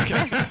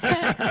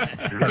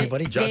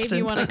 Anybody? Justin? Dave,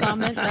 you want to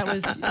comment? That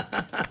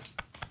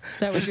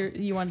was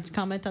you wanted to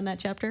comment on that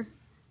chapter?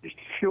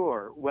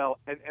 Sure. Well,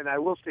 and I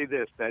will say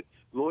this, that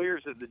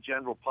lawyers and the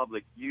general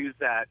public use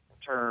that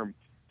term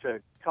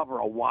to cover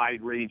a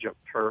wide range of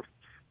turf,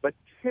 but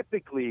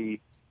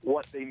typically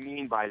what they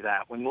mean by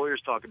that, when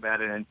lawyers talk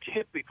about it, and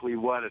typically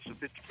what a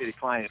sophisticated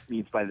client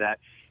means by that,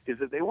 is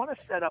that they want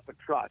to set up a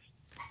trust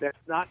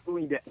that's not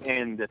going to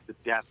end at the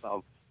death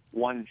of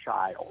one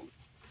child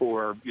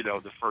or,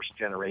 the first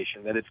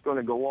generation, that it's going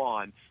to go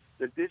on,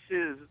 that this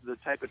is the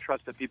type of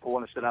trust that people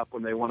want to set up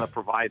when they want to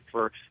provide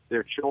for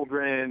their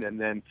children and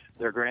then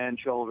their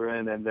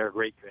grandchildren and their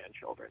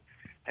great-grandchildren.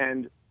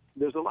 And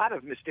there's a lot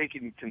of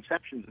mistaken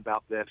conceptions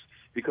about this,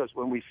 because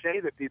when we say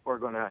that people are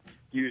going to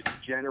use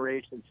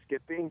generation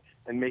skipping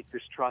and make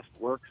this trust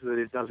work so that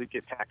it doesn't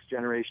get taxed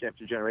generation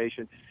after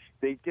generation,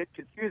 they get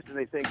confused and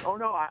they think, oh,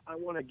 no, I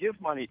want to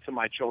give money to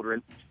my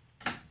children.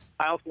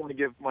 I also want to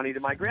give money to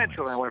my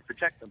grandchildren. I want to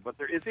protect them. But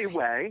there is a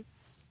way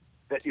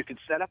that you can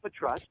set up a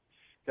trust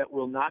that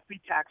will not be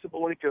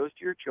taxable when it goes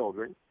to your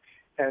children,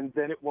 and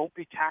then it won't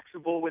be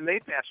taxable when they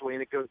pass away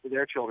and it goes to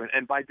their children.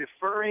 And by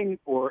deferring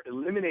or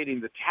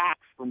eliminating the tax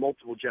for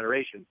multiple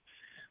generations,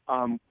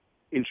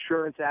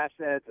 insurance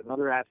assets and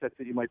other assets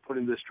that you might put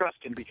in this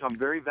trust can become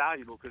very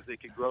valuable because they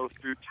can grow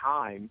through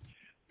time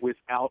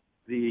without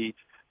the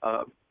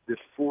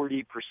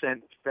 40%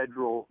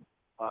 federal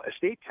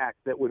estate tax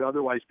that would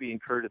otherwise be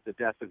incurred at the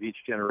death of each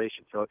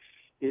generation. So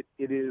it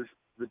is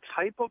the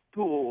type of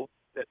tool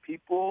that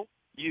people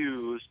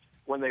use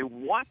when they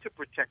want to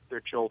protect their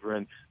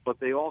children, but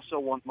they also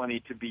want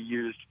money to be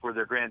used for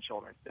their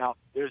grandchildren. Now,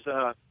 there's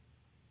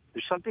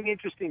something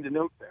interesting to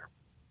note there.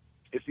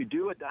 If you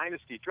do a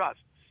dynasty trust,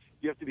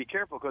 you have to be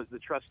careful because the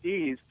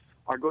trustees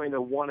are going to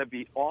want to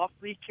be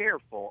awfully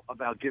careful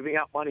about giving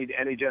out money to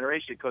any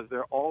generation, because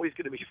they're always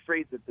going to be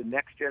afraid that the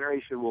next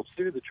generation will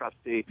sue the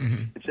trustee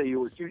and say, you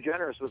were too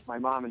generous with my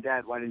mom and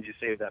dad. Why didn't you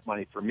save that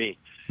money for me?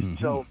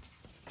 So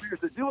lawyers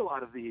that do a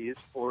lot of these,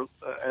 or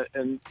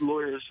and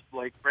lawyers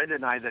like Brenda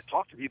and I that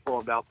talk to people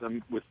about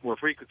them with more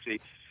frequency,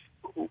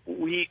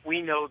 we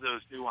know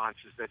those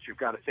nuances that you've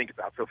got to think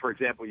about. So, for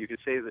example, you could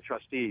say to the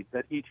trustee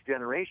that each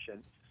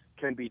generation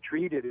can be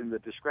treated in the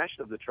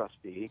discretion of the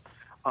trustee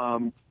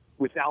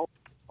without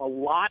a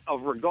lot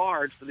of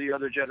regard for the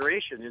other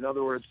generation. In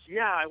other words,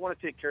 I want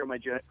to take care of my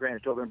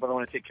grandchildren, but I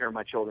want to take care of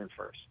my children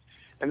first.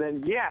 And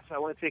then, yes, I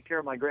want to take care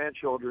of my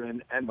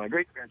grandchildren and my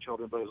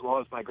great-grandchildren, but as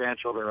long as my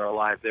grandchildren are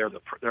alive, they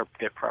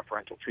get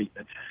preferential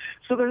treatment.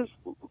 So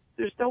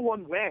there's no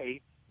one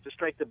way to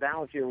strike the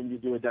balance here when you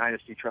do a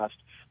dynasty trust,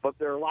 but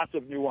there are lots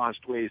of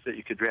nuanced ways that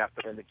you could draft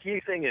it. And the key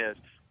thing is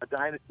a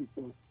dynasty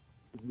trust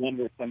is one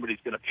where somebody's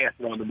going to pass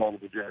it on to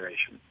multiple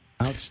generations.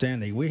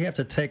 Outstanding. We have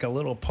to take a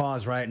little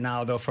pause right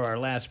now, though, for our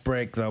last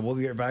break. Though. We'll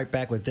be right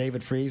back with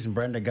David Fries and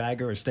Brenda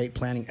Geiger, estate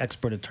planning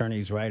expert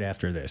attorneys, right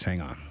after this. Hang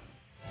on.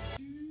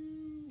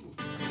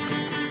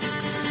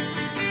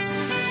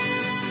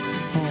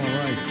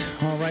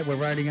 All right. right,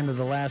 we're riding into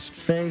the last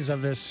phase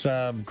of this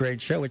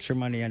great show. It's Your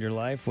Money and Your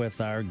Life with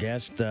our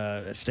guest,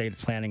 estate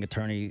planning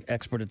attorney,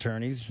 expert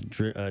attorneys,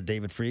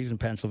 David Freese in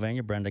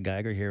Pennsylvania, Brenda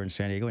Geiger here in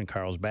San Diego, and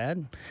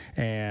Carlsbad.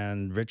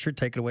 And Richard,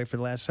 take it away for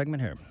the last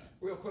segment here.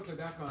 Real quickly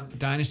back on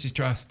Dynasty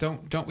Trust,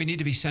 don't we need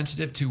to be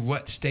sensitive to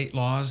what state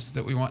laws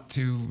that we want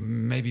to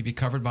maybe be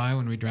covered by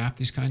when we draft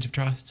these kinds of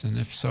trusts? And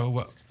if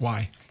so,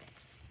 why?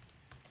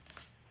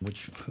 Who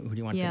do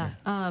you want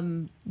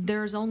to?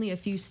 There's only a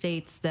few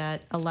states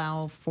that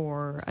allow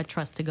for a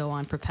trust to go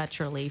on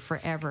perpetually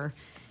forever.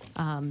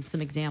 Some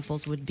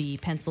examples would be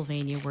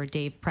Pennsylvania, where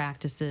Dave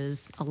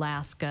practices,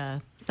 Alaska,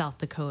 South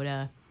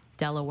Dakota,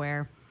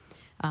 Delaware.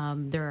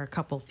 There are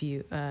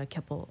a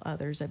couple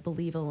others. I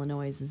believe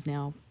Illinois is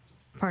now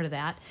part of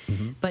that.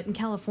 Mm-hmm. But in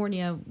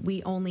California,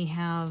 we only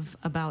have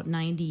about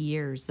 90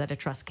 years that a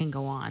trust can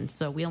go on.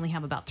 So we only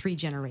have about 3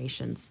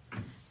 generations.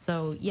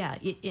 So, yeah,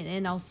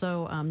 and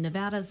also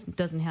Nevada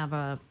doesn't have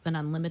an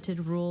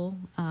unlimited rule.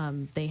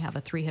 They have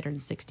a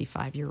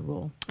 365-year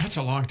rule. That's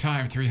a long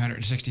time,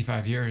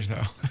 365 years,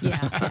 though.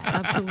 Yeah,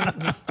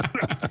 absolutely.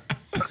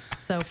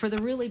 So for the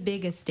really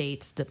big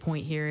estates, the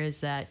point here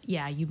is that,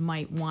 yeah, you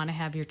might want to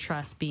have your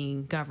trust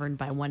being governed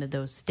by one of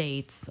those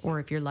states, or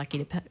if you're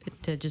lucky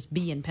to just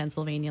be in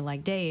Pennsylvania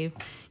like Dave,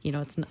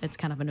 it's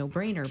kind of a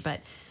no-brainer.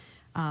 But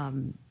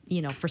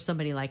for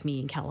somebody like me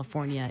in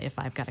California, if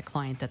I've got a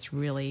client that's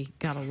really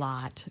got a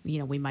lot,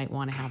 we might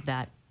want to have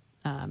that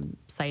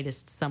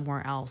situs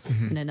somewhere else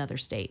in another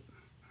state.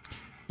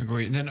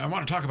 Agreed. And then I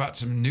want to talk about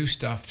some new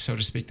stuff, so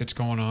to speak, that's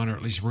going on, or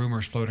at least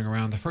rumors floating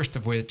around. The first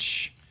of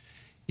which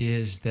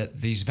is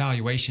that these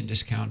valuation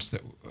discounts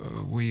that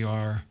we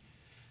are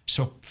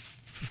so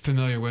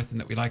familiar with and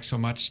that we like so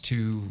much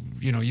to,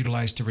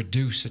 utilize to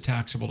reduce a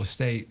taxable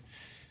estate.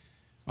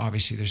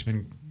 Obviously, there's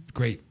been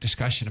great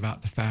discussion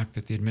about the fact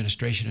that the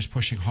administration is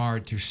pushing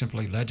hard to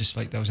simply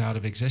legislate those out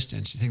of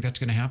existence. Do you think that's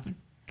going to happen?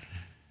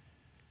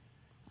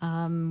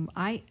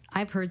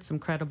 I've heard some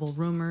credible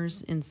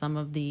rumors in some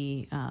of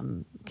the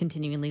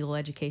continuing legal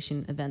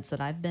education events that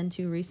I've been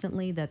to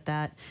recently that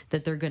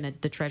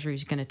the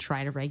Treasury's going to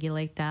try to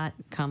regulate that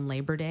come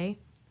Labor Day.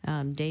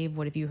 Dave,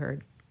 what have you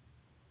heard?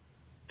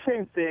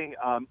 Same thing.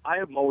 I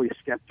am always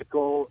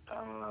skeptical.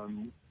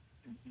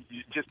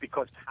 Just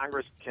because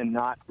Congress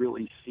cannot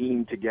really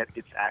seem to get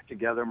its act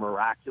together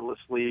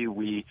miraculously.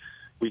 We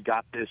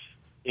got this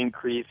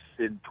increase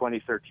in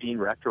 2013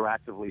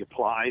 retroactively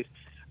applied,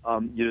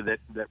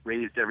 that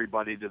raised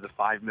everybody to the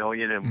 $5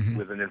 million and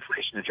with an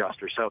inflation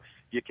adjuster. So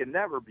you can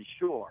never be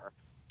sure,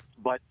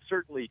 but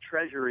certainly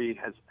Treasury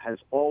has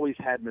always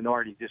had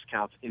minority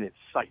discounts in its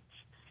sights,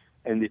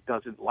 and it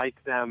doesn't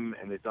like them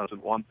and it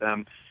doesn't want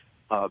them.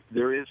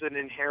 There is an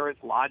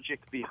inherent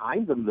logic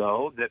behind them,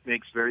 though, that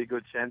makes very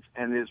good sense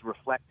and is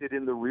reflected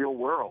in the real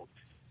world.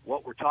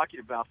 What we're talking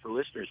about for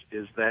listeners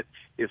is that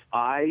if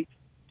I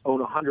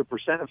own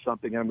 100% of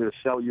something, I'm going to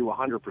sell you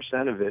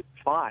 100% of it,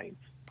 fine.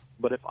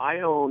 But if I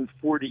own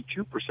 42%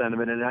 of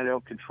it and I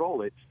don't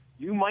control it,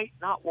 you might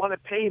not want to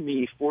pay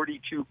me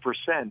 42%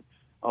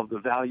 of the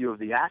value of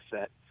the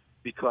asset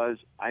because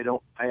I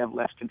have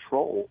less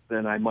control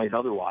than I might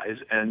otherwise.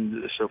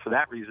 And so for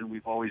that reason,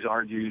 we've always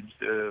argued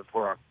to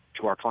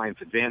our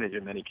client's advantage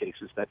in many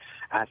cases that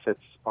assets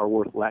are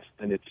worth less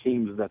than it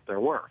seems that they're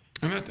worth.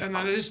 And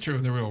that is true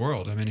in the real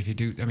world. I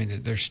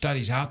mean, there's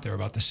studies out there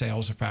about the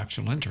sales of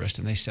fractional interest,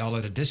 and they sell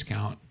at a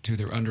discount to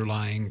their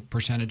underlying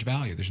percentage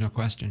value. There's no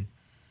question.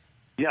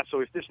 Yeah,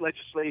 so if this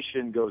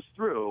legislation goes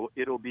through,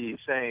 it'll be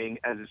saying,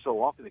 as is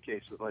so often the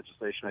case with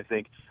legislation, I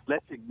think,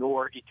 let's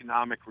ignore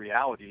economic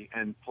reality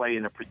and play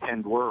in a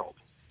pretend world.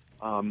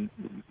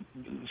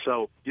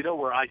 So you know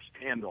where I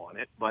stand on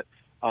it, but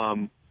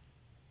I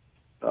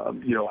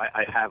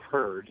have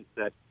heard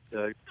that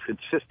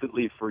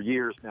consistently for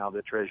years now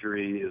the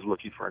Treasury is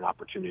looking for an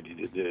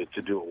opportunity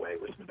to do away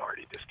with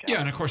minority discounts. Yeah,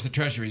 and of course the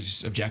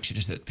Treasury's objection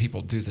is that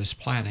people do this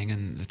planning,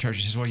 and the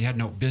Treasury says, well, you had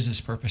no business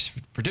purpose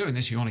for doing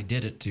this. You only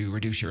did it to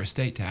reduce your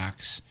estate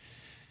tax.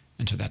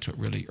 And so that's what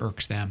really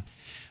irks them.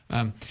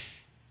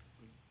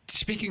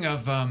 Speaking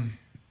of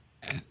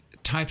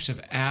types of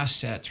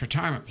assets,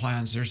 retirement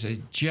plans, there's a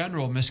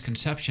general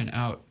misconception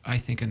out, I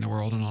think, in the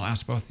world, and I'll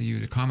ask both of you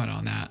to comment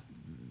on that,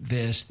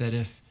 that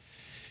if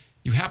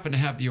you happen to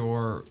have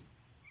your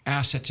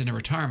assets in a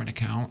retirement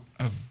account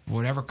of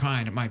whatever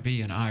kind it might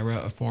be, an IRA,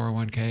 a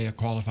 401k, a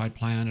qualified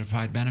plan, a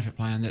defined benefit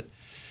plan,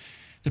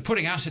 that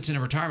putting assets in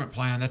a retirement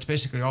plan, that's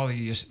basically all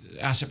the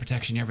asset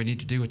protection you ever need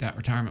to do with that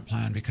retirement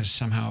plan, because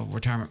somehow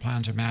retirement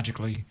plans are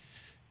magically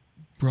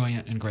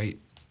brilliant and great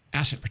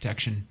asset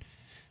protection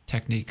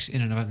techniques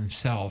in and of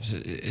themselves.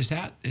 Is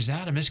that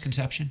a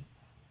misconception?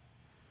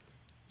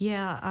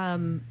 Yeah,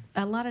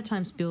 a lot of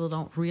times people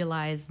don't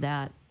realize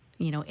that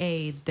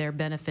their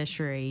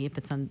beneficiary, if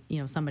it's on,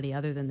 somebody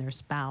other than their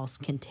spouse,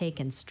 can take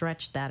and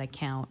stretch that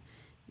account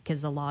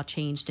because the law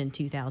changed in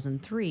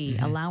 2003,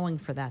 allowing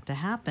for that to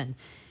happen.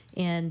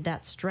 And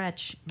that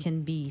stretch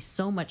can be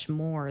so much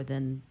more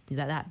than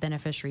that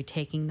beneficiary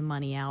taking the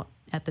money out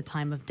at the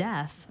time of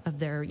death of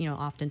their,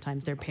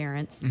 oftentimes their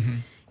parents.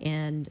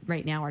 And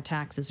right now our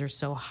taxes are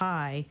so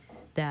high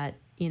that,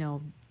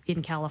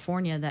 in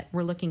California, that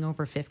we're looking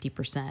over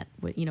 50%,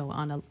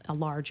 on a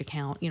large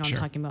account. Sure. I'm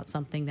talking about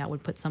something that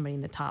would put somebody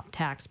in the top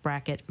tax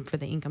bracket for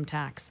the income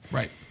tax.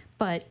 Right.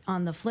 But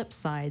on the flip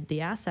side,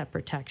 the asset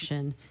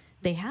protection,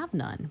 they have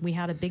none. We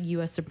had a big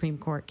U.S. Supreme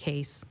Court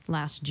case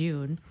last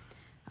June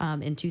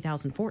in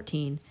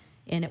 2014,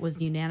 and it was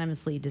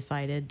unanimously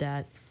decided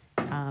that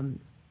an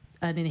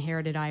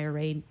inherited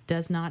IRA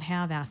does not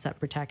have asset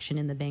protection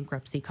in the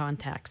bankruptcy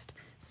context.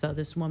 So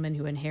this woman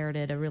who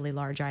inherited a really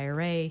large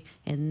IRA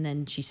and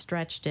then she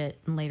stretched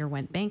it and later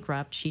went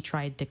bankrupt, she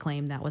tried to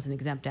claim that was an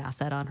exempt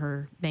asset on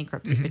her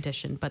bankruptcy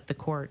petition, but the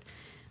court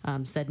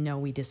said, no,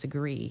 we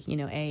disagree.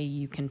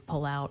 You can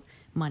pull out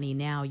money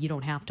now. You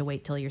don't have to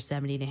wait till you're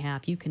 70 and a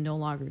half. You can no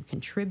longer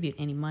contribute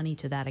any money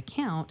to that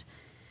account.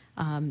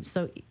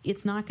 So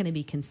it's not going to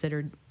be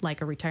considered like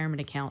a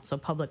retirement account. So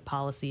public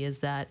policy is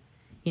that,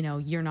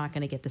 you're not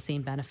going to get the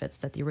same benefits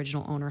that the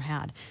original owner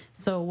had.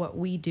 So what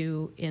we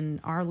do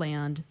in our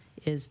land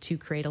is to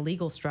create a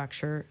legal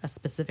structure, a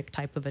specific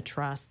type of a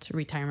trust,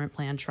 retirement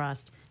plan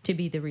trust, to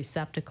be the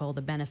receptacle,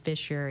 the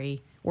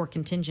beneficiary or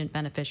contingent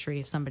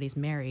beneficiary if somebody's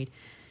married,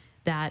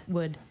 that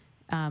would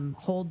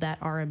hold that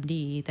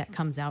RMD that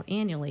comes out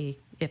annually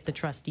if the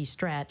trustee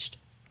stretched.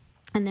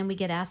 And then we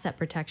get asset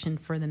protection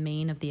for the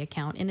main of the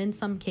account, and in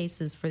some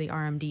cases for the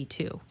RMD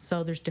too.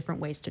 So there's different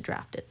ways to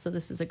draft it. So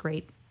this is a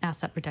great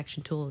asset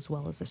protection tool as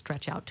well as a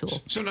stretch out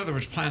tool. So in other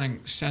words,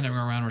 planning centering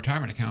around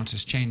retirement accounts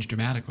has changed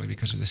dramatically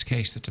because of this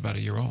case that's about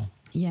a year old.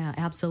 Yeah,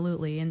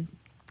 absolutely. And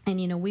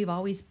we've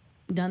always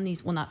done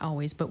these, well, not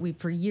always, but we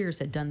for years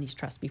had done these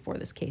trusts before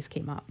this case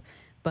came up.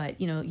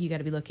 But, you got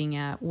to be looking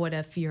at what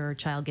if your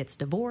child gets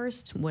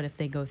divorced? What if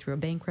they go through a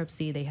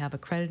bankruptcy? They have a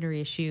creditor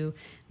issue.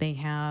 They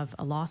have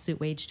a lawsuit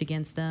waged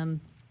against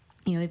them.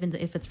 Even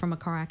if it's from a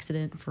car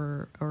accident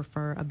or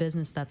for a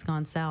business that's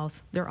gone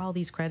south, there are all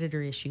these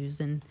creditor issues,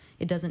 and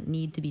it doesn't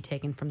need to be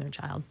taken from their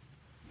child.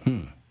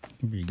 There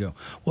you go.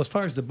 Well, as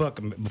far as the book,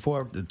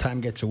 before the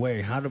time gets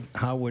away,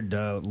 how would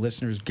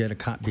listeners be able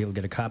to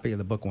get a copy of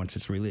the book once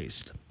it's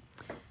released?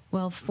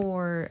 Well,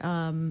 for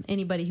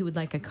anybody who would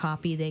like a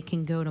copy, they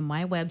can go to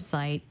my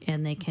website,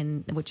 and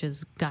which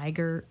is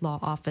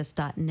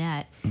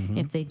geigerlawoffice.net.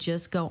 If they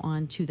just go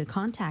on to the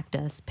Contact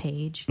Us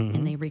page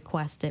and they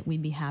request it,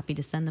 we'd be happy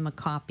to send them a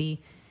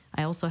copy.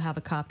 I also have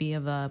a copy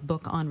of a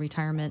book on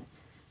retirement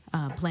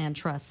plan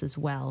trusts as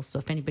well. So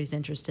if anybody's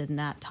interested in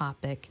that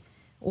topic,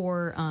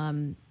 or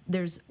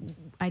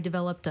I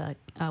developed a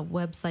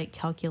website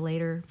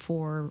calculator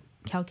for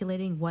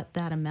calculating what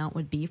that amount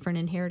would be for an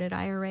inherited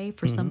IRA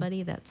for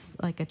somebody that's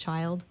like a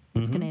child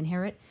that's going to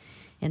inherit,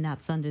 and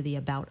that's under the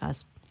About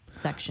Us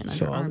section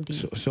under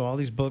RMD. So all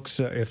these books,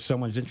 if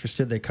someone's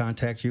interested, they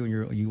contact you,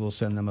 and you will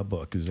send them a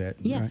book. Is that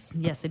yes?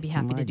 Right? Yes, I'd be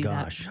happy to do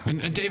that.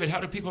 And David, how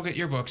do people get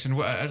your books? And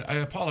I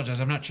apologize,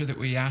 I'm not sure that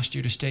we asked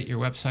you to state your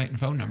website and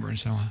phone number and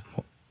so on.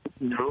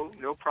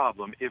 No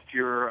problem. If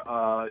you're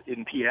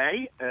in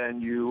PA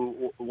and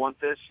you want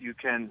this, you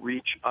can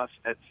reach us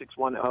at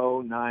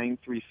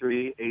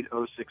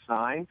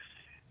 610-933-8069,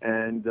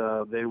 and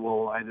they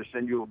will either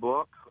send you a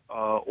book,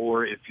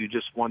 or if you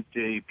just want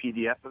a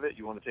PDF of it,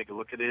 you want to take a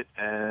look at it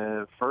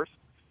first,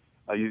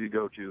 you could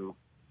go to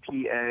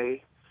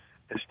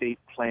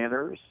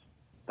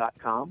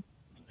PAEstateplanners.com,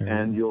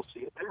 and you'll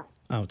see it there.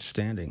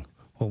 Outstanding.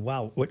 Well,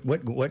 wow!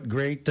 What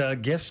great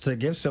gifts to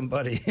give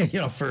somebody,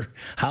 for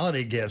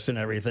holiday gifts and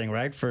everything,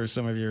 right? For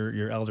some of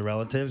your elder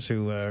relatives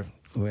who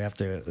have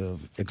to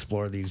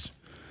explore these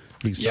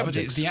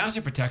subjects. But the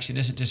asset protection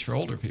isn't just for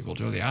older people,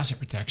 Joe. The asset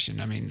protection,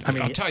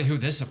 I'll tell you who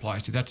this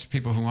applies to. That's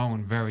people who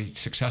own very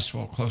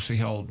successful, closely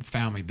held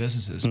family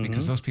businesses,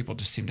 because those people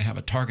just seem to have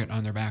a target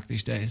on their back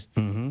these days.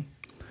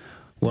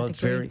 Well,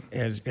 it's very,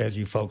 as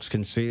you folks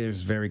can see,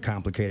 there's very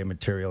complicated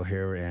material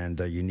here, and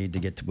you need to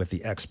get with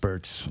the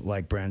experts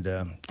like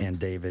Brenda and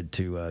David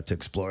to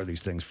explore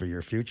these things for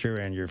your future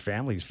and your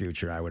family's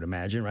future, I would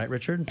imagine. Right,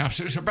 Richard?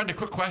 Absolutely. So, Brenda,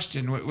 quick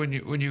question.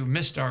 When you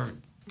missed our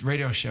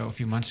radio show a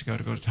few months ago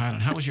to go to Thailand,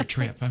 how was your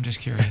trip? I'm just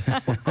curious.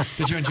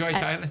 Did you enjoy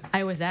Thailand?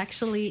 I was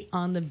actually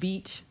on the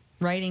beach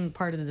writing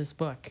part of this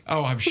book.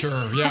 Oh, I'm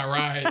sure. Yeah,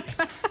 right.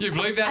 You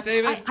believe that,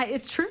 David?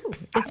 It's true.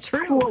 It's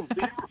true. Well,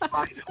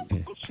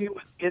 she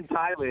was in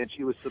Thailand.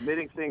 She was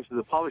submitting things to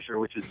the publisher,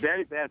 which is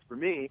very bad for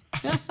me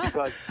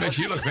because makes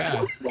you look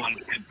bad.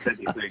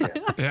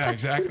 Yeah,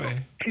 exactly.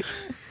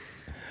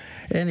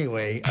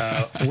 Anyway,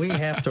 we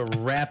have to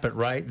wrap it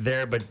right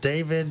there. But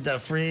David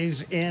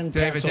Fries in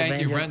David, Pennsylvania.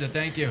 thank you. Brenda,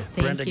 thank you.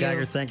 Brenda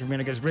Geiger, thank you for being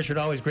with us. Richard,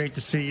 always great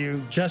to see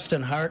you.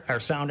 Justin Hart,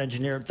 our sound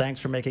engineer, thanks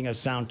for making us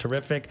sound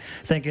terrific.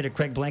 Thank you to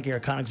Craig Blanky, our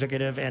account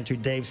executive, and to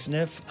Dave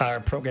Sniff, our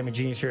programming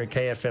genius here at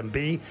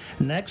KFMB.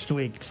 Next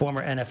week,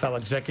 former NFL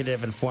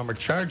executive and former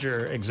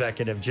Charger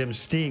executive Jim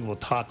Steig will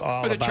talk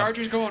all about... Are the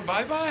Chargers going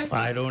bye-bye?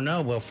 I don't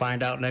know. We'll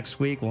find out next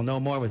week. We'll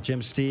know more with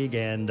Jim Steig.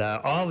 And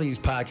all these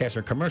podcasts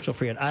are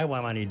commercial-free at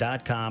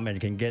iWantMoney.com,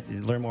 and you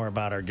can learn more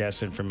about our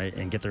guests and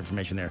get their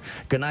information there.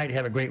 Good night.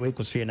 Have a great week.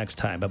 We'll see you next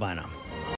time. Bye-bye now.